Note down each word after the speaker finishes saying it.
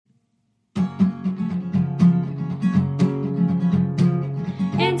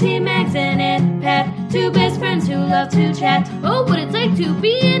Auntie Mags and Aunt Pat, two best friends who love to chat. Oh, what it's like to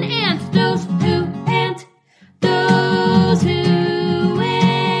be an aunt. Those who aunt. Those who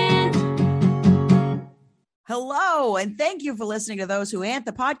aunt. Hello, and thank you for listening to Those Who Aunt,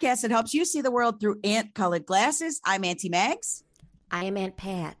 the podcast that helps you see the world through ant-colored glasses. I'm Auntie Mags. I am Aunt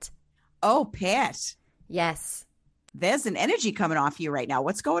Pat. Oh, Pat. Yes. There's an energy coming off you right now.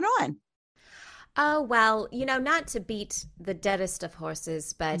 What's going on? Oh, well, not to beat the deadest of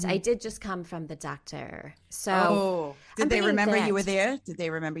horses, but I did just come from the doctor. So, did they remember you were there? Did they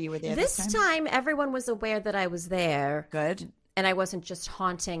remember you were there this time? Everyone was aware that I was there. Good. And I wasn't just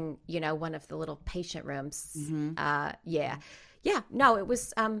haunting, one of the little patient rooms. Yeah. No, it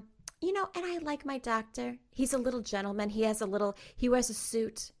was, and I like my doctor. He's a little gentleman. He wears a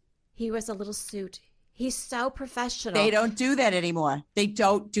suit. He wears a little suit. He's so professional. They don't do that anymore.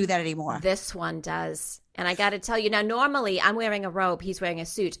 This one does. And I got to tell you, now, normally I'm wearing a robe. He's wearing a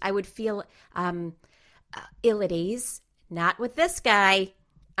suit. I would feel ill at ease. Not with this guy.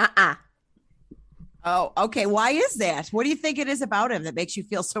 Oh, okay. Why is that? What do you think it is about him that makes you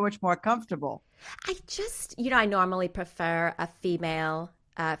feel so much more comfortable? I just, I normally prefer a female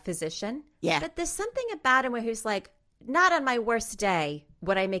physician. Yeah. But there's something about him where he's like, not on my worst day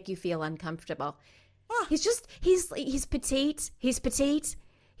would I make you feel uncomfortable. He's petite. He's petite,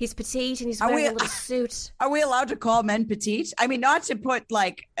 and he's wearing a little suit. Are we allowed to call men petite? I mean, not to put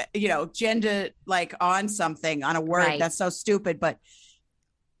gender on something, on a word. Right. That's so stupid, but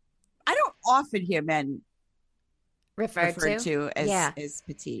I don't often hear men referred to as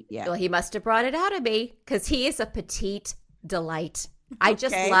petite. Yeah. Well, he must have brought it out of me because he is a petite delight. I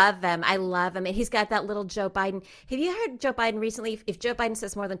just love him. I love him. And he's got that little Joe Biden. Have you heard Joe Biden recently? If Joe Biden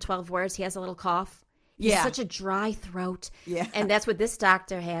says more than 12 words, he has a little cough. He's such a dry throat. Yeah. And that's what this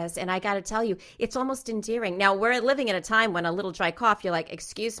doctor has. And I got to tell you, it's almost endearing. Now, we're living in a time when a little dry cough, you're like,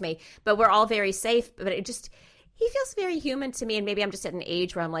 excuse me, but we're all very safe. But he feels very human to me. And maybe I'm just at an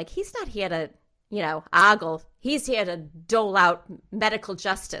age where I'm like, he's not here to, ogle. He's here to dole out medical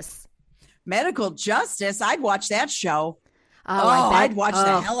justice. Medical justice? I'd watch that show. I'd watch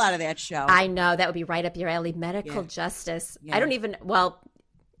the hell out of that show. I know. That would be right up your alley. Medical justice. Yeah. I don't even,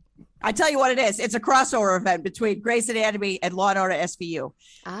 I tell you what it is. It's a crossover event between Grey's Anatomy and Law & Order SVU.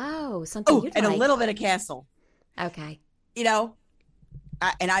 Oh, something you'd and like. A little bit of Castle. Okay.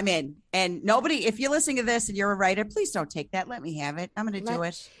 And I'm in. And nobody, if you're listening to this and you're a writer, please don't take that. Let me have it. I'm going to do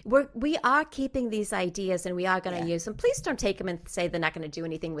it. We are keeping these ideas and we are going to use them. Please don't take them and say they're not going to do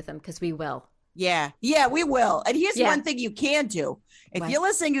anything with them because we will. Yeah, we will. And here's one thing you can do. If you're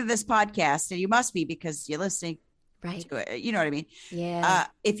listening to this podcast, and you must be because you're listening to it, you know what I mean? Yeah.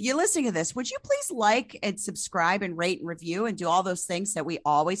 If you're listening to this, would you please like and subscribe and rate and review and do all those things that we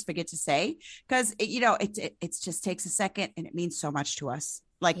always forget to say? Because, it just takes a second and it means so much to us,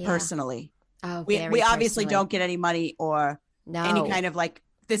 personally. Oh, we obviously don't get any money or any kind of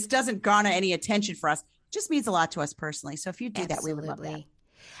this doesn't garner any attention for us. It just means a lot to us personally. So if you do that, we would love that.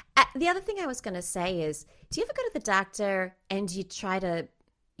 The other thing I was going to say is, do you ever go to the doctor and you try to,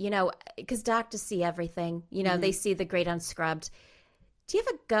 because doctors see everything, they see the great unscrubbed. Do you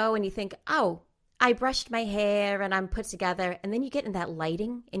ever go and you think, oh, I brushed my hair and I'm put together, and then you get in that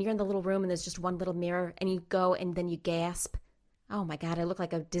lighting and you're in the little room and there's just one little mirror and you go and then you gasp. Oh my God, I look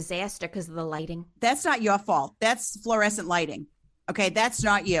like a disaster because of the lighting. That's not your fault. That's fluorescent lighting. Okay, that's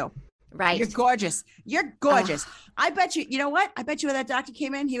not you. Right. You're gorgeous. I bet you know what? I bet you when that doctor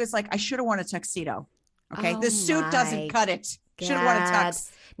came in, he was like, I should have worn a tuxedo. Okay. The suit doesn't cut it. Should have worn a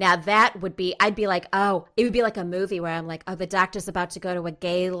tux. Now that would be, I'd be like, oh, it would be like a movie where I'm like, oh, the doctor's about to go to a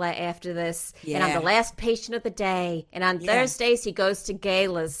gala after this. Yeah. And I'm the last patient of the day. And on Thursdays, he goes to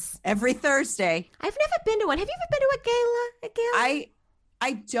galas. Every Thursday. I've never been to one. Have you ever been to a gala?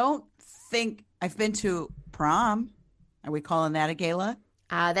 I don't think I've been to prom. Are we calling that a gala?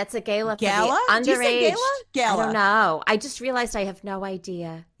 That's a gala for the underage. Do you say gala? I don't know. I just realized I have no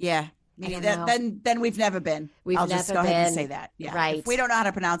idea. Yeah. Then we've never been. I'll just go ahead and say that. Yeah. Right. If we don't know how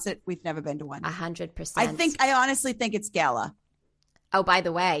to pronounce it, we've never been to one. 100%. I honestly think it's gala. Oh, by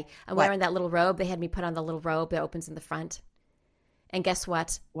the way, I'm wearing that little robe. They had me put on the little robe that opens in the front. And guess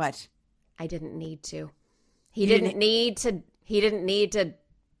what? What? I didn't need to. He didn't need to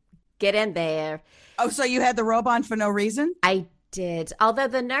get in there. Oh, so you had the robe on for no reason? I did. Although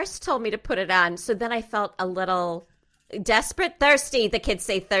the nurse told me to put it on. So then I felt a little desperate, thirsty. The kids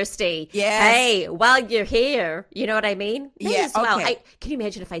say thirsty. Yes. Hey, while you're here, you know what I mean? May as well. Okay. Can you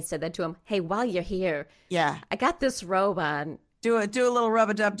imagine if I said that to him? Hey, while you're here, I got this robe on. Do a little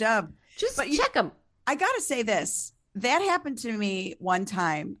rub-a-dub-dub. Just check him. I gotta say this. that happened to me one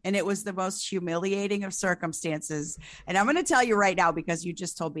time, and it was the most humiliating of circumstances. And I'm going to tell you right now because you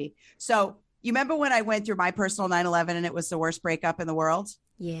just told me. So you remember when I went through my personal 9/11 and it was the worst breakup in the world?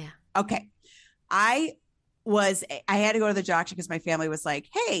 Yeah. Okay. I had to go to the doctor because my family was like,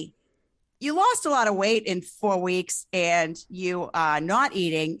 hey, you lost a lot of weight in 4 weeks and you are not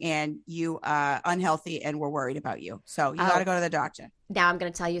eating and you are unhealthy and we're worried about you. So you got to go to the doctor. Now I'm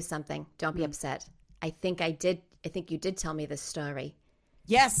going to tell you something. Don't be upset. I think you did tell me this story.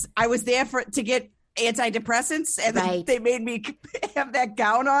 Yes. I was there to get antidepressants and right. They made me have that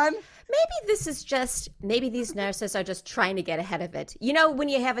gown on. Maybe these nurses are just trying to get ahead of it. You know, when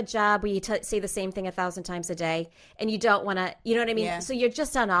you have a job where you say the same thing 1,000 times a day and you don't want to, you know what I mean? Yeah. So you're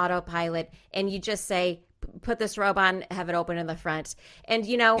just on autopilot and you just say, put this robe on, have it open in the front. And,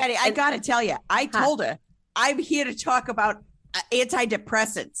 you know. Patty, I got to tell you, I told her, I'm here to talk about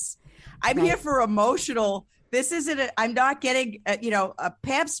antidepressants. I'm here for emotional. This isn't, I'm not getting, a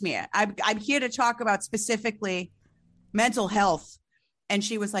pap smear. I'm here to talk about specifically mental health. And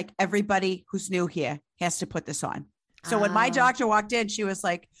she was like, everybody who's new here has to put this on. So when my doctor walked in, she was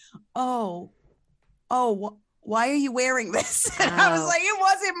like, why are you wearing this? And I was like, it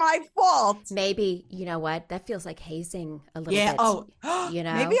wasn't my fault. Maybe, you know what? That feels like hazing a little bit. Oh, you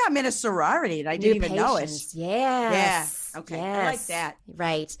know, maybe I'm in a sorority and I didn't even know it. Yes. Yeah. Okay. Yes. I like that.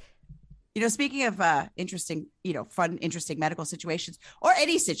 Right. You know, speaking of interesting, fun, interesting medical situations or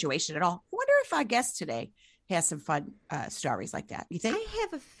any situation at all, I wonder if our guest today has some fun stories like that. You think? I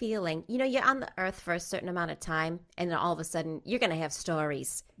have a feeling, you're on the earth for a certain amount of time and then all of a sudden you're going to have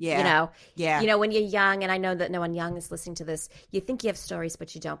stories. Yeah. Yeah. When you're young, and I know that no one young is listening to this, you think you have stories,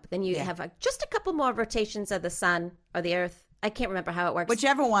 but you don't. But then you have just a couple more rotations of the sun or the earth. I can't remember how it works.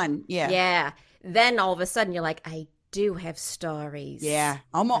 Whichever one. Yeah. Yeah. Then all of a sudden you're like, I do have stories. Yeah.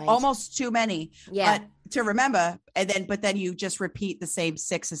 Almost too many. Yeah. To remember, but then you just repeat the same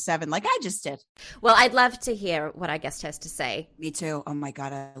 6 or 7 like I just did. Well, I'd love to hear what our guest has to say. Me too. Oh my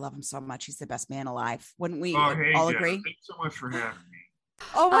God, I love him so much. He's the best man alive. Wouldn't we all agree? Thanks so much for having me.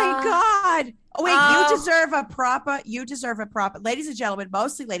 Oh my God. Oh wait, you deserve a proper, ladies and gentlemen,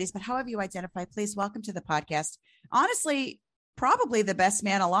 mostly ladies, but however you identify, please welcome to the podcast. Honestly, probably the best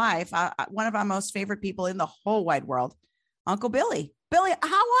man alive. One of our most favorite people in the whole wide world, Uncle Billy. Billy,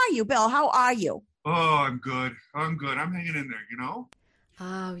 how are you, Bill? How are you? Oh, I'm good. I'm hanging in there,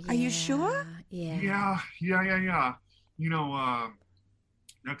 Oh, yeah. Are you sure? Yeah. Yeah.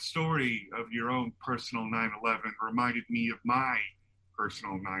 That story of your own personal 9/11 reminded me of my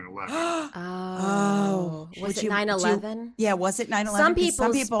personal 9/11. Was it 9/11? Yeah, was it 9/11? Some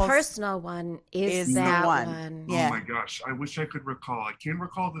people's personal one is that one. Yeah. Oh my gosh, I wish I could recall. I can't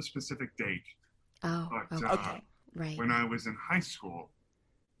recall the specific date. Okay. Right. When I was in high school,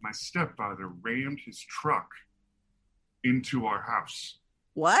 my stepfather rammed his truck into our house.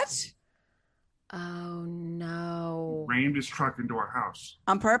 What? Oh, no. Rammed his truck into our house.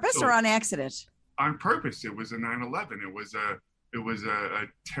 On purpose or on accident? On purpose. It was a 9/11. It was a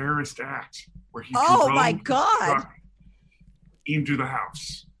terrorist act where he drove my God into the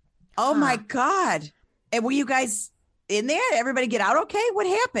house. Oh my God. And were you guys in there? Everybody get out okay? What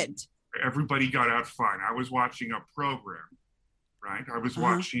happened? Everybody got out fine. I was watching a program. Right, I was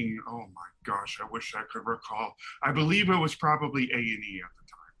watching. Oh my gosh, I wish I could recall. I believe it was probably A&E at the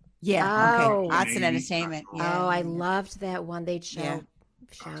time. Yeah, okay, Arts and Entertainment. Yeah. Oh, I loved that one. They'd show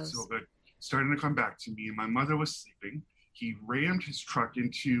shows. So good. Starting to come back to me, and my mother was sleeping. He rammed his truck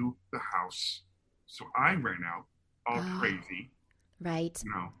into the house, so I ran out, all crazy. Right.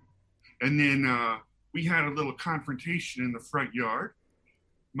 And then we had a little confrontation in the front yard.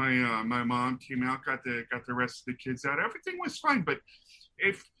 My mom came out, got the rest of the kids out. Everything was fine. But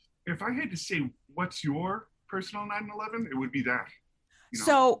if I had to say what's your personal 9/11, it would be that.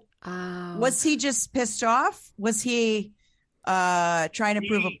 So was he just pissed off? Was he trying to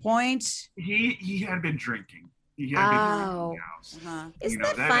prove a point? He had been drinking. He had been drinking. Isn't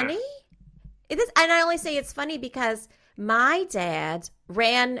that funny? It is, and I only say it's funny because my dad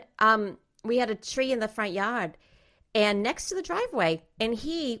ran. We had a tree in the front yard. And next to the driveway, and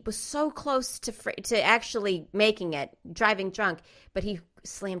he was so close to actually making it, driving drunk, but he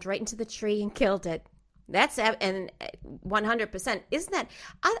slammed right into the tree and killed it. That's and 100%. Isn't that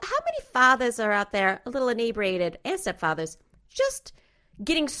how many fathers are out there a little inebriated and stepfathers just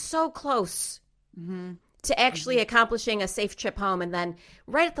getting so close to actually accomplishing a safe trip home, and then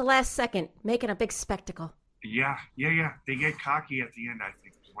right at the last second making a big spectacle? Yeah. They get cocky at the end, I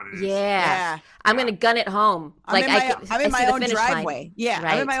think. Yeah. I'm going to gun it home. I'm in my own driveway. Line. Yeah.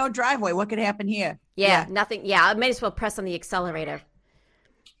 Right? I'm in my own driveway. What could happen here? Yeah. Nothing. Yeah. I might as well press on the accelerator.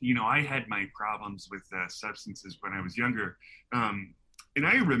 I had my problems with substances when I was younger. And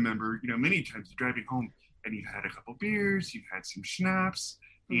I remember, many times driving home and you've had a couple beers, you've had some schnapps,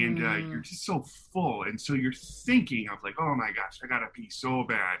 and you're just so full. And so you're thinking of like, oh my gosh, I got to pee so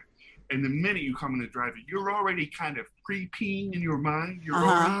bad. And the minute you come in the drive, you're already kind of pre-peeing in your mind. You're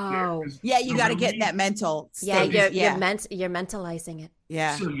already there. Yeah, you got to get in that mental state. You're mentalizing it.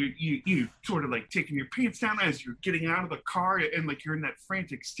 Yeah. So you sort of like taking your pants down as you're getting out of the car, and like you're in that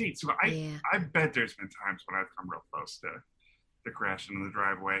frantic state. So I bet there's been times when I've come real close to crashing in the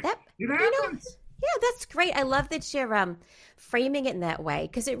driveway. It happens. Yeah, that's great. I love that you're framing it in that way,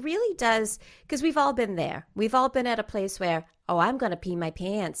 because it really does, because we've all been there. We've all been at a place where, I'm going to pee my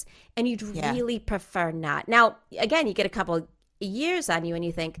pants, and you'd really prefer not. Now, again, you get a couple years on you and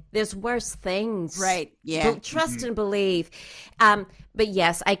you think there's worse things. Right. Yeah. Trust and believe. But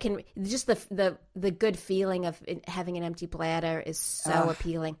yes, I can, just the good feeling of having an empty bladder is so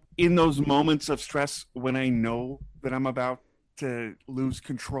appealing. In those moments of stress when I know that I'm about to lose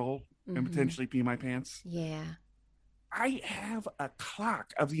control and potentially pee my pants. Yeah. I have a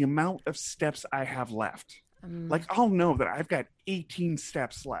clock of the amount of steps I have left. Like, I'll know that I've got 18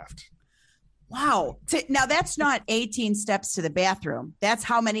 steps left. Wow. Now, that's not 18 steps to the bathroom. That's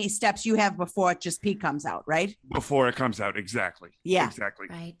how many steps you have before just pee comes out, right? Before it comes out. Exactly. Yeah. Exactly.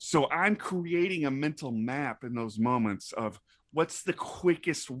 Right. So I'm creating a mental map in those moments of what's the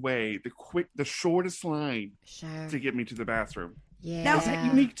quickest way, the shortest line to get me to the bathroom. Yeah. Now, is that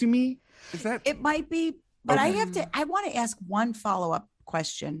unique to me? Is that? It might be, but I want to ask one follow-up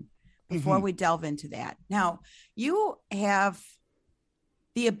question before we delve into that. Now, you have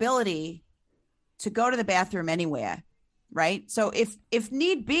the ability to go to the bathroom anywhere, right? So if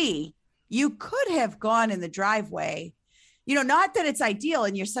need be, you could have gone in the driveway. Not that it's ideal,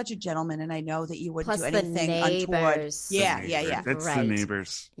 and you're such a gentleman, and I know that you wouldn't do anything untoward. Yeah. That's right. the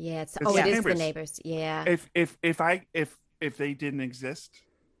neighbors. Yeah. It is the neighbors. Yeah. If they didn't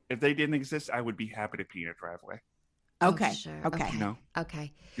exist, I would be happy to pee in a driveway. Okay. Sure. Okay.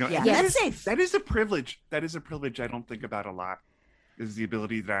 Okay. That's safe. That is a privilege. That is a privilege I don't think about a lot. Is the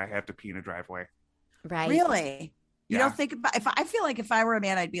ability that I have to pee in a driveway. Right. Really? You don't think about, I feel like if I were a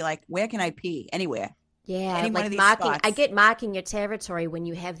man, I'd be like, where can I pee? Anywhere. Yeah. Any one of these marking, spots. I get marking your territory when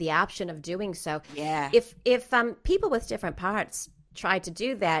you have the option of doing so. Yeah. If people with different parts tried to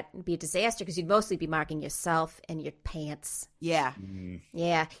do that, it'd be a disaster, because you'd mostly be marking yourself and your pants. Yeah.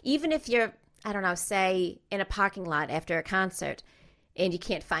 Yeah. Even if you're, I don't know, say in a parking lot after a concert and you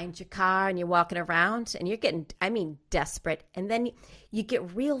can't find your car and you're walking around and you're getting, desperate. And then you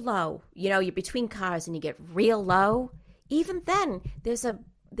get real low, you're between cars and you get real low. Even then, there's a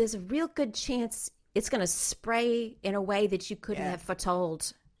real good chance it's going to spray in a way that you couldn't have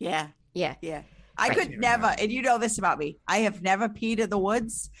foretold. Yeah. Yeah. Yeah. I could never, and you know this about me, I have never peed in the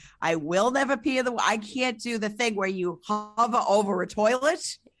woods. I will never pee in the woods. I can't do the thing where you hover over a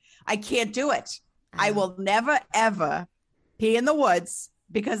toilet. I can't do it. I will never, ever pee in the woods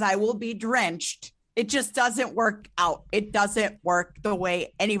because I will be drenched. It just doesn't work out. It doesn't work the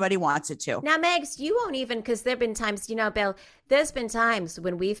way anybody wants it to. Now, Megs, you won't even, because there have been times, Bill, there's been times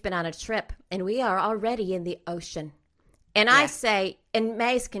when we've been on a trip and we are already in the ocean. And I say, and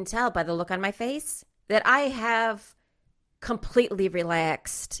Megs can tell by the look on my face, that I have completely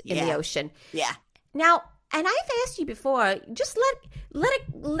relaxed in the ocean. Yeah. Now, and I've asked you before, just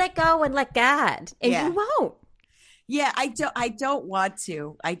let go and let God, and you won't. Yeah, I don't want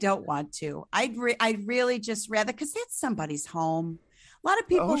to. I'd really just rather, because that's somebody's home. A lot of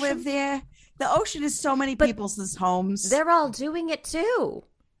people live there. The ocean is so many people's homes. They're all doing it too.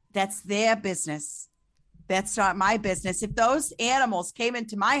 That's their business. That's not my business. If those animals came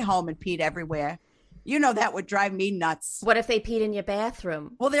into my home and peed everywhere, that would drive me nuts. What if they peed in your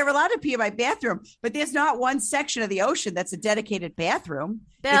bathroom? Well, they're allowed to pee in my bathroom, but there's not one section of the ocean that's a dedicated bathroom.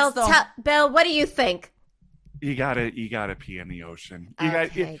 Bill, Bill, what do you think? You gotta pee in the ocean.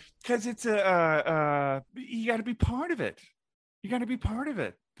 Because it's you gotta be part of it. You gotta be part of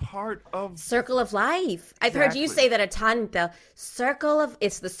it. Part of circle of life. I've heard you say that a ton, Bill.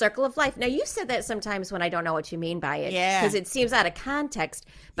 It's the circle of life. Now, you said that sometimes when I don't know what you mean by it, because it seems out of context.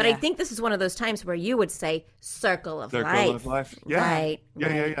 But I think this is one of those times where you would say circle of life. Circle of life. Yeah. Right.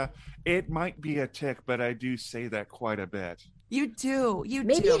 Yeah. It might be a tick, but I do say that quite a bit. You do.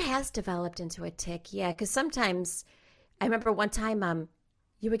 Maybe it has developed into a tick. Yeah, because sometimes I remember one time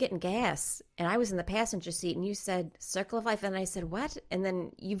you were getting gas and I was in the passenger seat and you said circle of life. And I said, what? And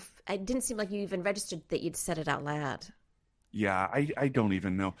then it didn't seem like you even registered that you'd said it out loud. Yeah, I don't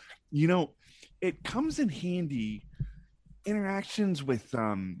even know. It comes in handy interactions with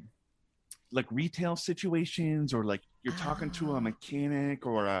like retail situations or like you're talking to a mechanic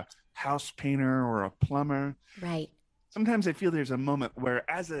or a house painter or a plumber. Right. Sometimes I feel there's a moment where,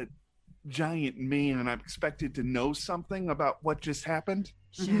 as a giant man, I'm expected to know something about what just happened.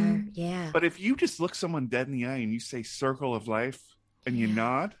 Sure. Yeah. But if you just look someone dead in the eye and you say circle of life and you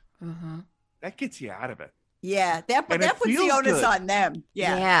nod, that gets you out of it. Yeah, that puts the onus on them.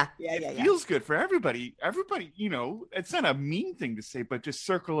 Yeah. It feels good for everybody. Everybody, it's not a mean thing to say, but just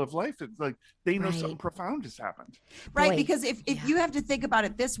circle of life. It's like they know something profound just happened. Right, because if you have to think about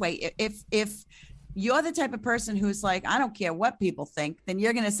it this way, if you're the type of person who's like, I don't care what people think, then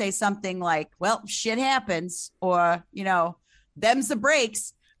you're going to say something like, well, shit happens, or, them's the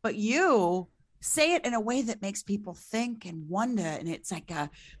breaks. But you say it in a way that makes people think and wonder. And it's like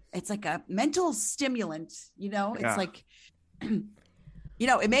a mental stimulant, it's like,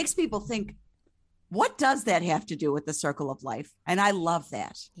 it makes people think, what does that have to do with the circle of life? And I love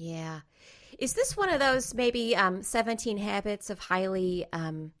that. Yeah. Is this one of those maybe 17 habits of highly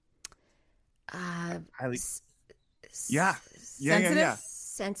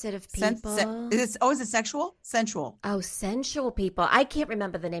sensitive people? Is it sexual? Sensual. Oh, sensual people. I can't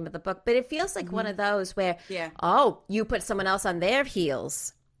remember the name of the book, but it feels like one of those where, you put someone else on their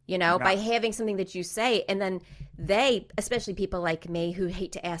heels, by having something that you say. And then they, especially people like me who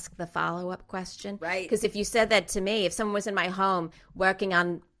hate to ask the follow-up question. Right. Because if you said that to me, if someone was in my home working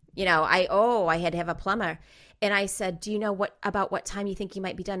on, I had to have a plumber. And I said, do you know what time you think you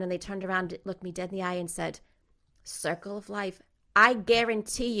might be done? And they turned around, looked me dead in the eye and said, circle of life. I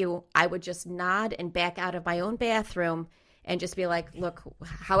guarantee you I would just nod and back out of my own bathroom and just be like, look,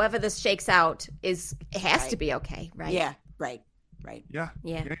 however this shakes out it has to be okay, right? Yeah, right. Yeah.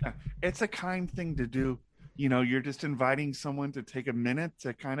 It's a kind thing to do. You're just inviting someone to take a minute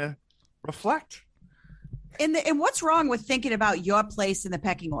to kind of reflect. And what's wrong with thinking about your place in the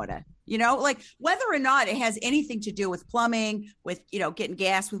pecking order? Like whether or not it has anything to do with plumbing, with, getting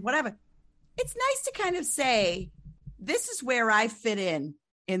gas, with whatever. It's nice to kind of say, this is where I fit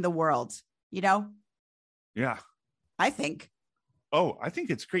in the world, Yeah. I think. Oh, I think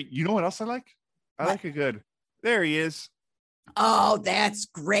it's great. You know what else I like? I like a good, there he is. Oh, that's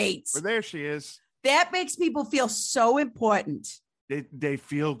great. Or there she is. That makes people feel so important. They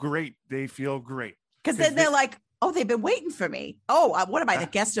feel great. They feel great. Because then they're like, oh, they've been waiting for me. Oh, what am I, the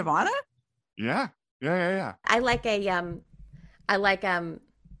guest of honor? Yeah. I like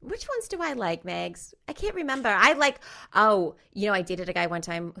which ones do I like, Megs? I can't remember. I like, I dated a guy one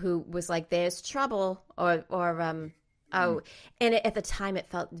time who was like, there's trouble, and at the time it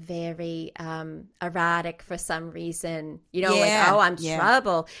felt very erotic for some reason, I'm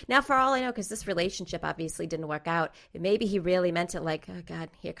trouble. Now, for all I know, because this relationship obviously didn't work out, maybe he really meant it like, oh God,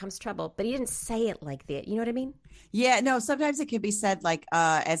 here comes trouble. But he didn't say it like that. You know what I mean? Yeah, no, sometimes it can be said like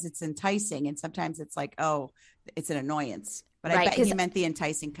as it's enticing, and sometimes it's like, oh, it's an annoyance. But I bet he meant the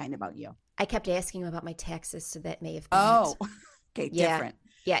enticing kind about you. I kept asking him about my taxes, so that may have been it. Okay, different.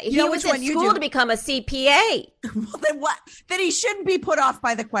 Yeah, he was in school to become a CPA. Well, then what? Then he shouldn't be put off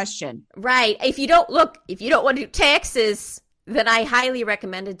by the question. Right. If you don't want to do taxes, then I highly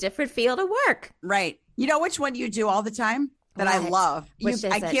recommend a different field of work. Right. You know which one you do all the time that I love?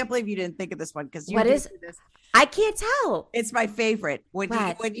 I can't believe you didn't think of this one because you do this. I can't tell. It's my favorite. When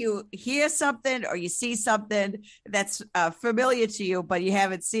you hear something or you see something that's familiar to you, but you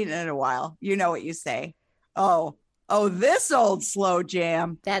haven't seen it in a while, you know what you say. Oh, this old slow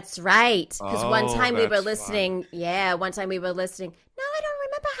jam. That's right. Because one time we were listening. Fun. Yeah, one time we were listening. No, I don't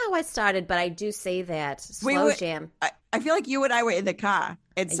remember how I started, but I do say that. Slow jam. I feel like you and I were in the car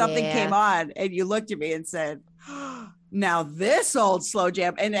and something came on and you looked at me and said, now this old slow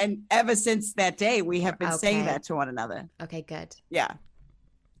jam. And ever since that day, we have been saying that to one another. Okay, good. Yeah.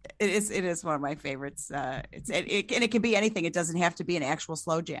 It is one of my favorites. It can be anything. It doesn't have to be an actual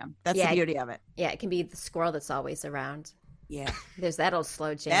slow jam. That's the beauty of it. Yeah, it can be the squirrel that's always around. Yeah. There's that old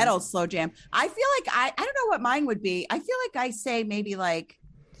slow jam. That old slow jam. I feel like I don't know what mine would be. I feel like I say maybe like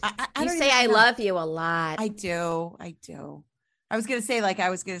you say I love you a lot. I do. I was gonna say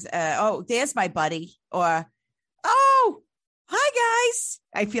there's my buddy, or oh, hi guys.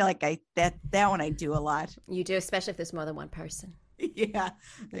 I feel like that one I do a lot. You do, especially if there's more than one person. Yeah,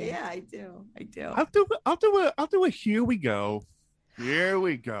 I do. I'll do a here we go. Here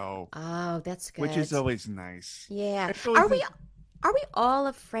we go. Oh, that's good. Which is always nice. Yeah. Are we all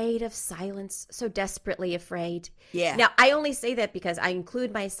afraid of silence? So desperately afraid? Yeah. Now, I only say that because I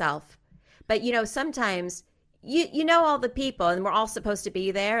include myself. But, sometimes you know all the people and we're all supposed to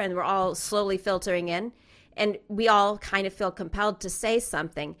be there and we're all slowly filtering in. And we all kind of feel compelled to say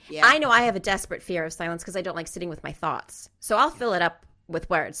something. Yeah. I know I have a desperate fear of silence because I don't like sitting with my thoughts. So I'll fill it up with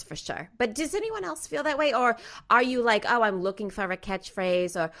words for sure. But does anyone else feel that way? Or are you like, oh, I'm looking for a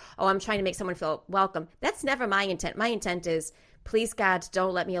catchphrase, or, oh, I'm trying to make someone feel welcome? That's never my intent. My intent is, please, God,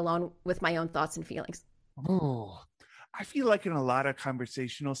 don't let me alone with my own thoughts and feelings. Oh, I feel like in a lot of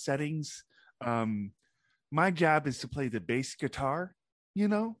conversational settings, my job is to play the bass guitar,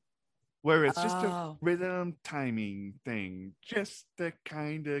 where it's just a rhythm timing thing, just to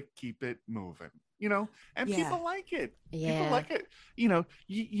kind of keep it moving, and people like it. Yeah. People like it.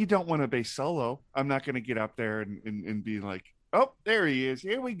 You don't want a bass solo. I'm not going to get up there and be like, oh, there he is.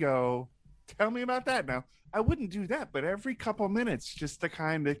 Here we go. Tell me about that now. I wouldn't do that, but every couple minutes, just to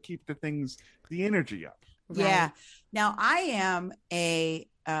kind of keep the energy up. Right. Yeah. Now I am a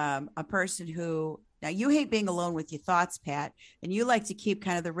person who, now you hate being alone with your thoughts, Pat, and you like to keep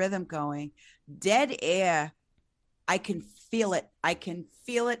kind of the rhythm going. Dead air, I can feel it. I can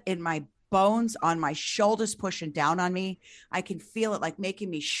feel it in my bones, on my shoulders, pushing down on me. I can feel it like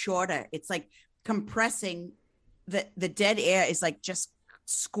making me shorter. It's like compressing. The dead air is like just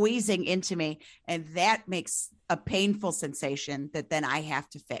squeezing into me, and that makes a painful sensation that then I have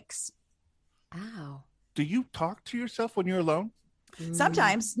to fix. Ow. Do you talk to yourself when you're alone?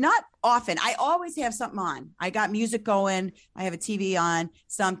 Sometimes, not often. I always have something on. I got music going. I have a TV on,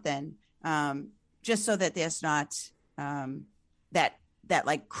 something, just so that there's not that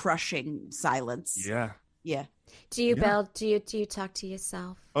like crushing silence. Yeah. Yeah. Do you, Belle? Do you talk to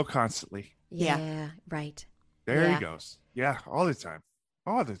yourself? Oh, constantly. Yeah. Right. There he goes. Yeah, all the time.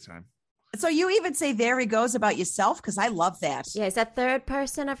 All the time. So you even say "there he goes" about yourself, because I love that. Yeah. Is that third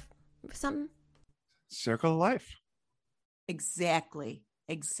person or something? Circle of life. Exactly.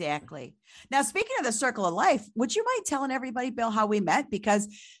 Now, speaking of the circle of life, would you mind telling everybody, Bill, how we met? Because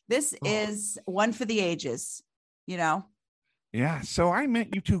this is one for the ages, Yeah. So I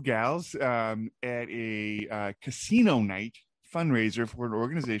met you two gals at a casino night fundraiser for an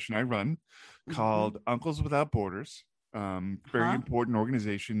organization I run called Uncles Without Borders. Very important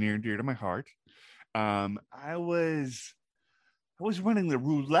organization, near and dear to my heart. I was running the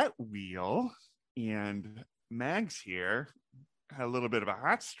roulette wheel, and Mags here had a little bit of a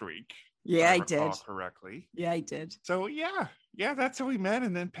hot streak. Yeah, I did. Correctly. Yeah, I did. So yeah, that's how we met.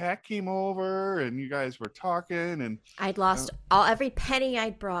 And then Pat came over, and you guys were talking, and I'd lost every penny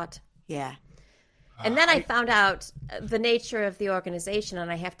I'd brought. Yeah. And then I found out the nature of the organization, and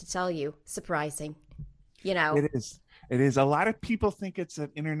I have to tell you, surprising. It is. A lot of people think it's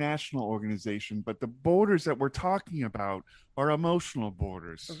an international organization, but the borders that we're talking about are emotional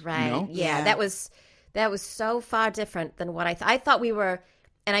borders. Right. Yeah. That was so far different than what I thought. I thought we were,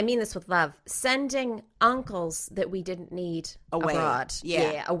 and I mean this with love, sending uncles that we didn't need away. Abroad.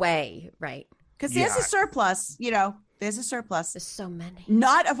 Yeah, away. Right. Because there's a surplus, there's a surplus. There's so many.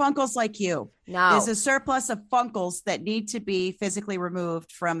 Not of uncles like you. No. There's a surplus of funkles that need to be physically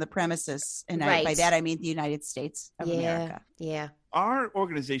removed from the premises. And by that, I mean the United States of America. Yeah. Our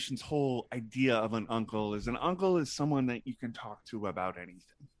organization's whole idea of an uncle is someone that you can talk to about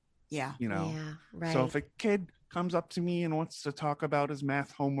anything. Yeah. Yeah, right. So if a kid comes up to me and wants to talk about his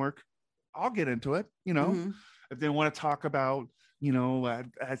math homework, I'll get into it. If they want to talk about,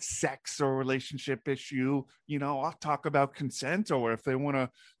 a sex or relationship issue, I'll talk about consent. Or if they want to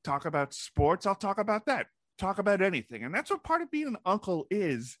talk about sports, I'll talk about that. Talk about anything. And that's what part of being an uncle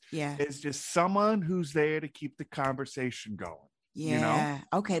is. Yeah. Is just someone who's there to keep the conversation going. Yeah.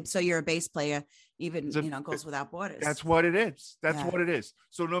 Okay. So you're a bass player, even in Uncles Without Borders. That's what it is. What it is.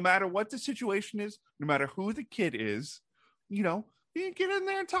 So no matter what the situation is, no matter who the kid is, you get in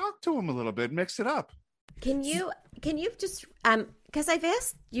there and talk to him a little bit, mix it up. Can you just because I've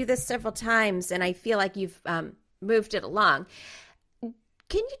asked you this several times and I feel like you've moved it along. Can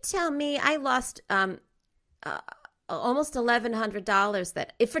you tell me, I lost almost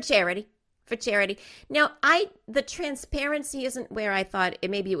 $1,100 for charity. Now, the transparency isn't where I thought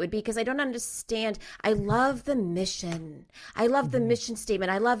maybe it would be, because I don't understand. I love the mission. I love the mission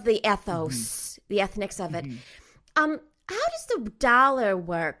statement. I love the ethos, the ethnics of it. How does the dollar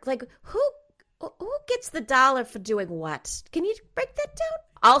work? Like, who gets the dollar for doing what? Can you break that down?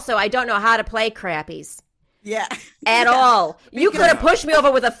 Also, I don't know how to play crappies. Yeah. At all. You could have pushed me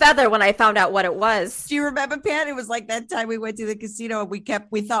over with a feather when I found out what it was. Do you remember, Pat? It was like that time we went to the casino and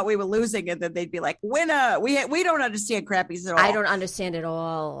we thought we were losing, and then they'd be like, winner. We don't understand crappies at all. I don't understand at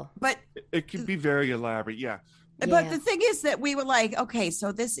all. But it can be very elaborate. Yeah. But the thing is that we were like, okay,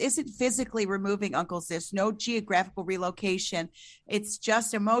 so this isn't physically removing uncles. There's no geographical relocation. It's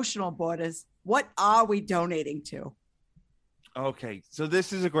just emotional borders. What are we donating to? Okay. So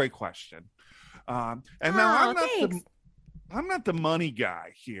this is a great question. And now I'm not the money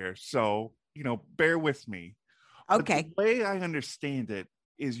guy here, so bear with me. Okay. But the way I understand it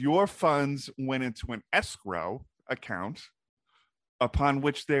is your funds went into an escrow account upon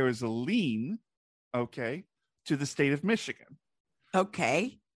which there is a lien, okay, to the state of Michigan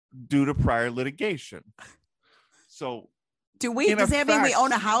Okay. due to prior litigation. So Does that mean we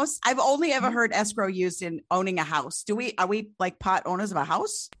own a house? I've only ever heard escrow used in owning a house. Are we like part owners of a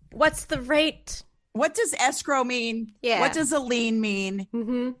house? What's the rate? What does escrow mean? Yeah. What does a lien mean?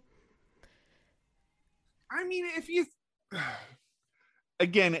 Mm-hmm. I mean, if you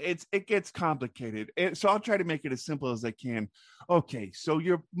again, it gets complicated. So I'll try to make it as simple as I can. Okay, so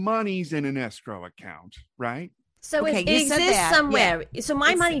your money's in an escrow account, right? So Okay, it you said exists that. somewhere. So my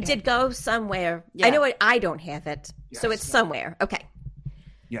It's- money did go somewhere. Yeah. I know I don't have it. So Yes. it's somewhere. Okay.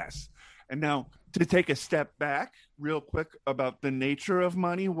 Yes. And now to take a step back real quick about the nature of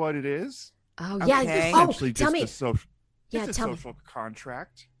money, what it is. Oh, yeah. Okay. Oh, Essentially tell just me. a social, Yeah, it's a tell me. social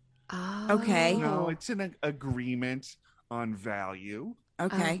contract. Oh. Okay. No, it's an agreement on value.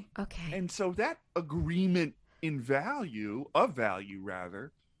 Okay. Okay. And so that agreement of value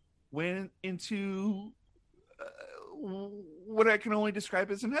rather, went into what I can only describe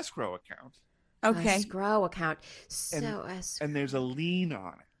as an escrow account. Okay. Escrow account. So escrow. And there's a lien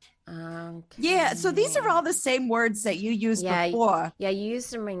on it. Okay. Yeah. So these are all the same words that you used Yeah, before. Yeah, you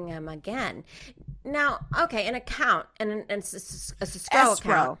used them again. Now, okay, an account and it's a escrow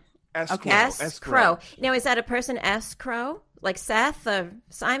account. Escrow. Okay. Escrow. Now, is that a person escrow like Seth or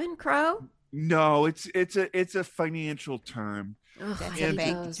Simon Crow? No, it's a financial term. Ugh, That's I a hate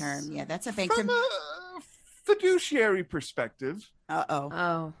bank those. term. Yeah, that's a bank From term. a fiduciary perspective, Uh-oh.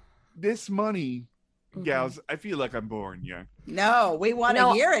 Oh. this money, Mhm. gals, I feel like I'm boring you. No, we want to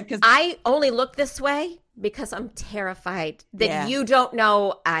No, hear it because I only look this way because I'm terrified that Yeah. you don't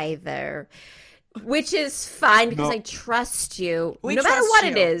know either. Which is fine because No. I trust you. We no matter trust what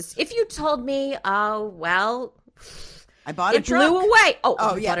you. it is. If you told me, oh, well, I bought a it truck. blew away. Oh,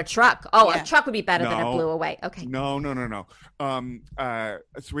 Oh, you yeah. bought a truck. Oh, Yeah. a truck would be better than it No. blew away. Okay. No.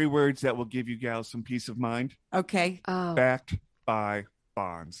 3 words that will give you gals some peace of mind. Okay. Oh. Backed by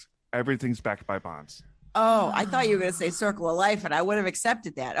bonds. Everything's backed by bonds. Oh, I thought you were going to say circle of life, and I would have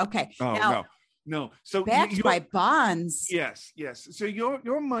accepted that. Okay. Oh, Now, no. So backed you- by bonds. Yes. So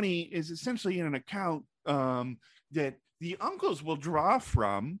your money is essentially in an account that the uncles will draw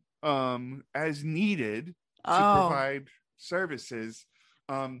from as needed to Oh, provide services,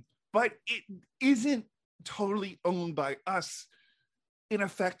 but it isn't totally owned by us. In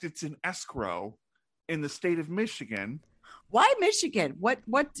effect, it's an escrow in the state of Michigan. why Michigan? What?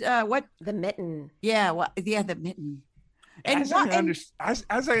 The mitten. Yeah. What? Yeah, the mitten. And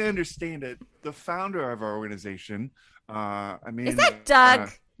As I understand it, the founder of our organization, Is that Doug?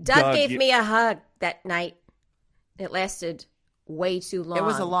 Doug Doug, gave yeah. me a hug that night. It lasted way too long. It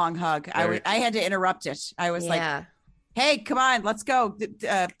was a long hug. I had to interrupt it. I was like, Yeah. "Hey, come on, let's go."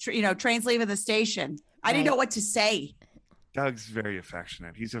 Train's leaving the station. I didn't Right. know what to say. Doug's very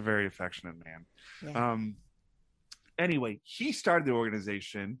affectionate. He's a very affectionate man. Yeah. Anyway, he started the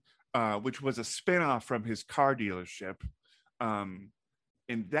organization, which was a spinoff from his car dealership.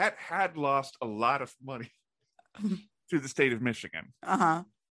 And that had lost a lot of money to the state of Michigan. Uh-huh.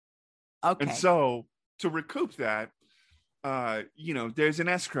 Okay. And so to recoup that, there's an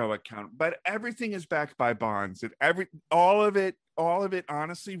escrow account, but everything is backed by bonds. And all of it,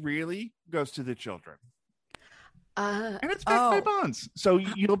 honestly, really goes to the children. And it's backed by bonds. So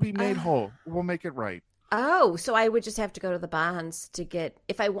you'll be made whole. We'll make it right. Oh, so I would just have to go to the bonds to get,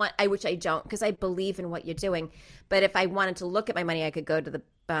 if I want, which I don't, because I believe in what you're doing. But if I wanted to look at my money, I could go to the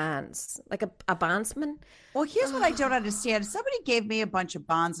bonds, like a bondsman. Well, here's what I don't understand. Somebody gave me a bunch of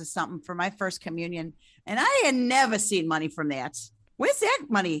bonds or something for my first communion, and I had never seen money from that. Where's that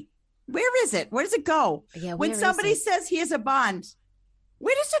money? Where is it? Where does it go? Yeah, When where is somebody it? says here's a bond,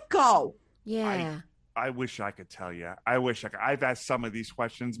 where does it go? Yeah. I wish I could tell you. I've asked some of these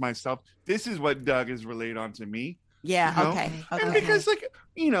questions myself. This is what Doug has relayed on to me. Yeah. You know? Okay. And Okay. because,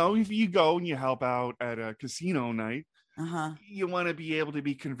 if you go and you help out at a casino night, Uh-huh. you want to be able to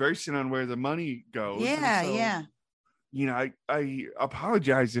be conversing on where the money goes. And Yeah. so, Yeah. I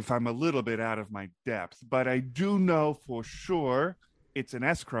apologize if I'm a little bit out of my depth, but I do know for sure it's an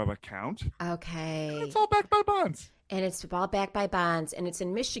escrow account. Okay. And it's all backed by bonds. And it's all backed by bonds, and it's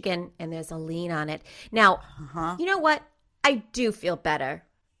in Michigan, and there's a lien on it. Now, Uh-huh. you know what? I do feel better.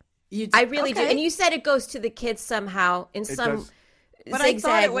 You I really do. okay. And you said it goes to the kids somehow in It some does. But I thought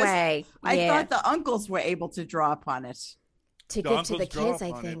zigzag it was- way. I Yeah. thought the uncles were able to draw upon it. to the give to the uncles draw kids, I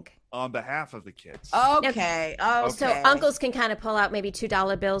upon it. think. on behalf of the kids. Okay. So uncles can kind of pull out maybe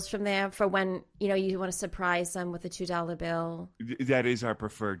 $2 bills from there for when, you want to surprise them with a $2 bill. That is our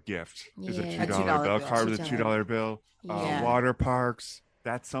preferred gift. Is a Yeah. $2 bill. Card with a $2 $2 bill. Yeah. Water parks.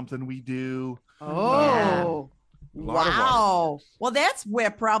 That's something we do. Oh. lot of water Wow. parks. Well, that's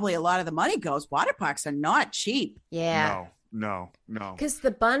where probably a lot of the money goes. Water parks are not cheap. Yeah. No. Because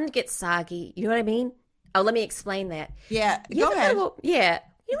the bun gets soggy. You know what I mean? Oh, let me explain that. Yeah. You Go ever ahead. yeah.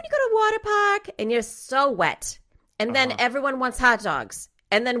 You know when you go to a water park and you're so wet, and then everyone wants hot dogs,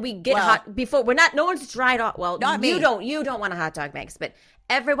 and then we get hot before no one's dried off. Well, Not you me. don't want a hot dog, Max, but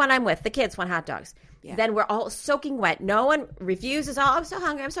everyone I'm with, the kids want hot dogs. Yeah. Then we're all soaking wet. No one refuses. Oh, I'm so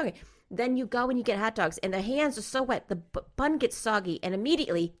hungry. I'm so hungry. Then you go and you get hot dogs, and their hands are so wet, the bun gets soggy, and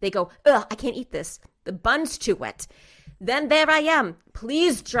immediately they go, ugh, I can't eat this. The bun's too wet. Then there I am.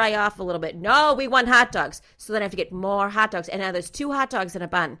 Please dry off a little bit. No, we want hot dogs. So then I have to get more hot dogs. And now there's 2 hot dogs in a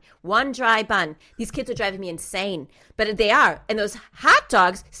bun, 1 dry bun. These kids are driving me insane. But they are. And those hot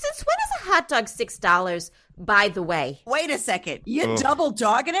dogs, since when is a hot dog $6, by the way? Wait a second. You're double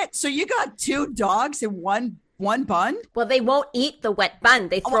dogging it? So you got 2 dogs in one bun? Well, they won't eat the wet bun.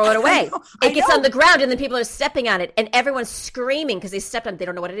 They throw it I away. know. It gets on the ground, and then people are stepping on it, and everyone's screaming because they stepped on it. They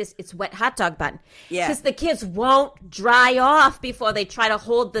don't know what it is. It's wet hot dog bun. Yeah. Because the kids won't dry off before they try to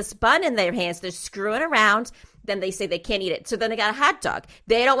hold this bun in their hands. They're screwing around. Then they say they can't eat it. So then they got a hot dog.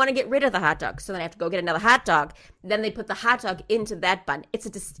 They don't want to get rid of the hot dog. So then I have to go get another hot dog. Then they put the hot dog into that bun.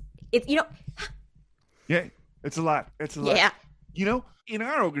 Yeah, it's a lot. Yeah. In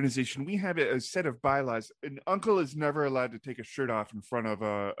our organization, we have a set of bylaws. An uncle is never allowed to take a shirt off in front of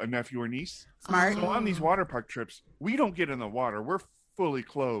a nephew or niece. Smart. So on these water park trips, we don't get in the water. We're fully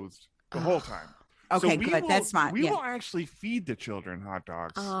clothed the whole time. Okay, we good. will- That's smart. We Yeah. will actually feed the children hot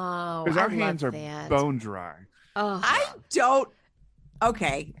dogs Oh, because I our hands are love that. bone dry. Oh. I don't.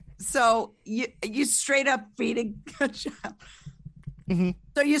 Okay. So you straight up feeding a child. Mhm.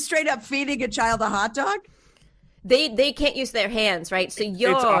 So you straight up feeding a child a hot dog? They can't use their hands, right? So It's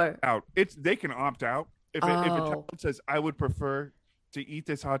you're opt out. They can opt out if a Oh. child says, "I would prefer to eat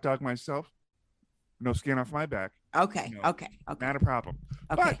this hot dog myself." No skin off my back. Okay. No. Okay. Okay. Not a problem.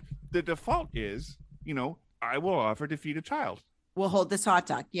 Okay. But the default is, I will offer to feed a child. We'll hold this hot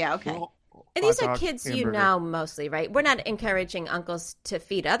dog. Yeah. Okay. Well, And these hot are dog, kids hamburger. mostly, right? We're not encouraging uncles to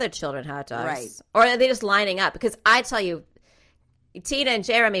feed other children hot dogs. Right. Or are they just lining up? Because I tell you, Tina and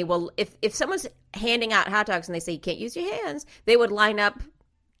Jeremy will, if someone's handing out hot dogs and they say you can't use your hands, they would line up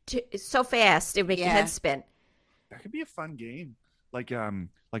so fast it would make your Yeah. head spin. That could be a fun game, like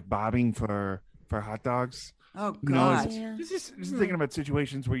bobbing for hot dogs. Oh You know, God. Yeah. Just thinking about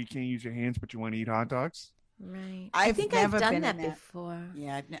situations where you can't use your hands but you want to eat hot dogs. Right. I've I think never I've done been that in that. before.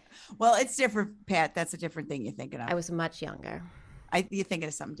 Yeah. Well, it's different, Pat. That's a different thing you're thinking of. I was much younger. You're thinking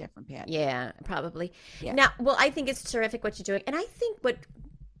of something different, Pat. Yeah, probably. Yeah. Now, well, I think it's terrific what you're doing. And I think what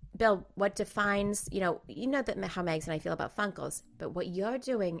defines, that how Mags and I feel about Funkles, but what you're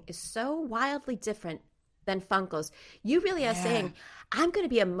doing is so wildly different than Funkles. You really are Yeah. saying, I'm going to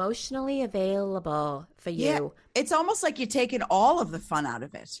be emotionally available for you. Yeah. It's almost like you're taking all of the fun out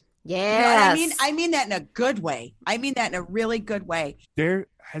of it. Yes. You know, I mean that in a good way. I mean that in a really good way. There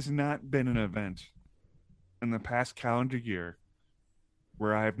has not been an event in the past calendar year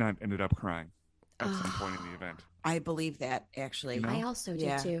where I have not ended up crying at some point in the event. I believe that actually. You know? I also do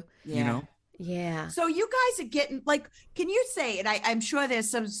Yeah. too. Yeah. You know, Yeah. So you guys are getting can you say, and I'm sure there's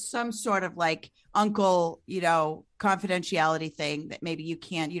some sort of uncle, confidentiality thing that maybe you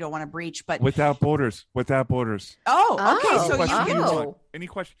don't want to breach, but without borders. okay. Oh, So Any you question can, you Oh. want. Any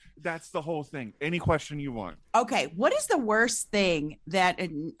question? That's the whole thing. Any question you want. okay. What is the worst thing that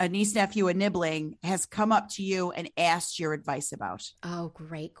a niece, nephew, a nibbling has come up to you and asked your advice about? Oh,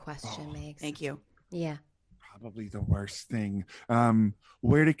 great question, Megs. Thank you. Yeah. Probably the worst thing.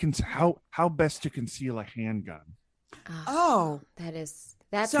 How best to conceal a handgun. Oh, That's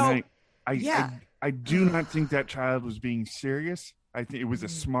So- And yeah. I do not think that child was being serious. I think it was a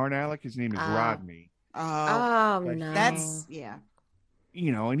smart aleck. His name is Oh. Rodney. oh like, no. that's yeah.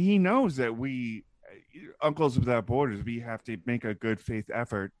 And he knows that we, Uncles Without Borders, we have to make a good faith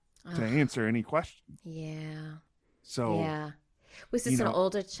effort to Ugh, answer any question. yeah. So Yeah. Was this you an know-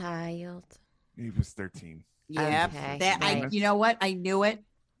 older child? he was 13. Yeah. Okay, You know what? I knew it.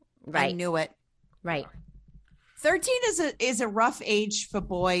 I Right. knew it. Right. 13 is a rough age for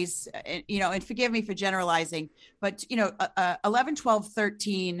boys, and forgive me for generalizing, but 11, 12,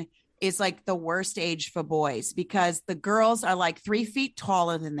 13 is like the worst age for boys because the girls are like 3 feet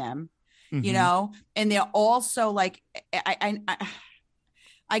taller than them, Mhm. and they're also like,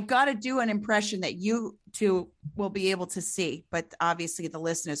 I got to do an impression that you two will be able to see, but obviously the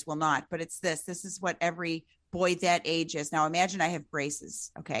listeners will not. But it's this. This is what every boy that age is. Now imagine I have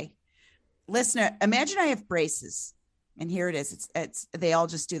braces. Okay. Listener, imagine I have braces. And here it is. It's they all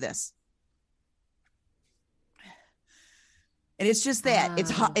just do this. And it's just that.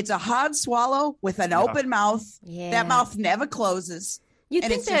 It's a hard swallow with an open mouth. Yeah. That mouth never closes. You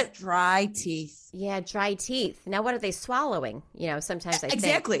think it's just dry teeth. Yeah, dry teeth. Now, what are they swallowing? Sometimes I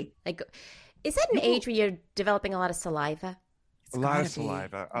exactly. think, is that an age where you're developing a lot of saliva? A lot of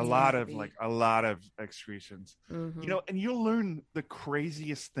saliva, a lot of excretions. Mm-hmm. And you'll learn the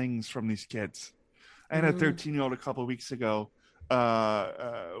craziest things from these kids. I had a 13-year-old a couple of weeks ago.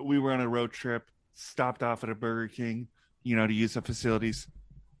 We were on a road trip, stopped off at a Burger King, to use the facilities.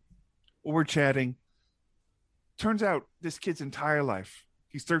 We're chatting. Turns out this kid's entire life,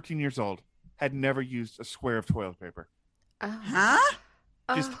 he's 13 years old, had never used a square of toilet paper. Huh?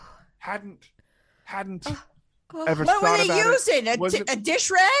 Just hadn't What ever thought were they about using? A dish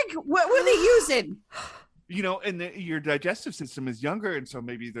rag? What were they using? And your digestive system is younger, and so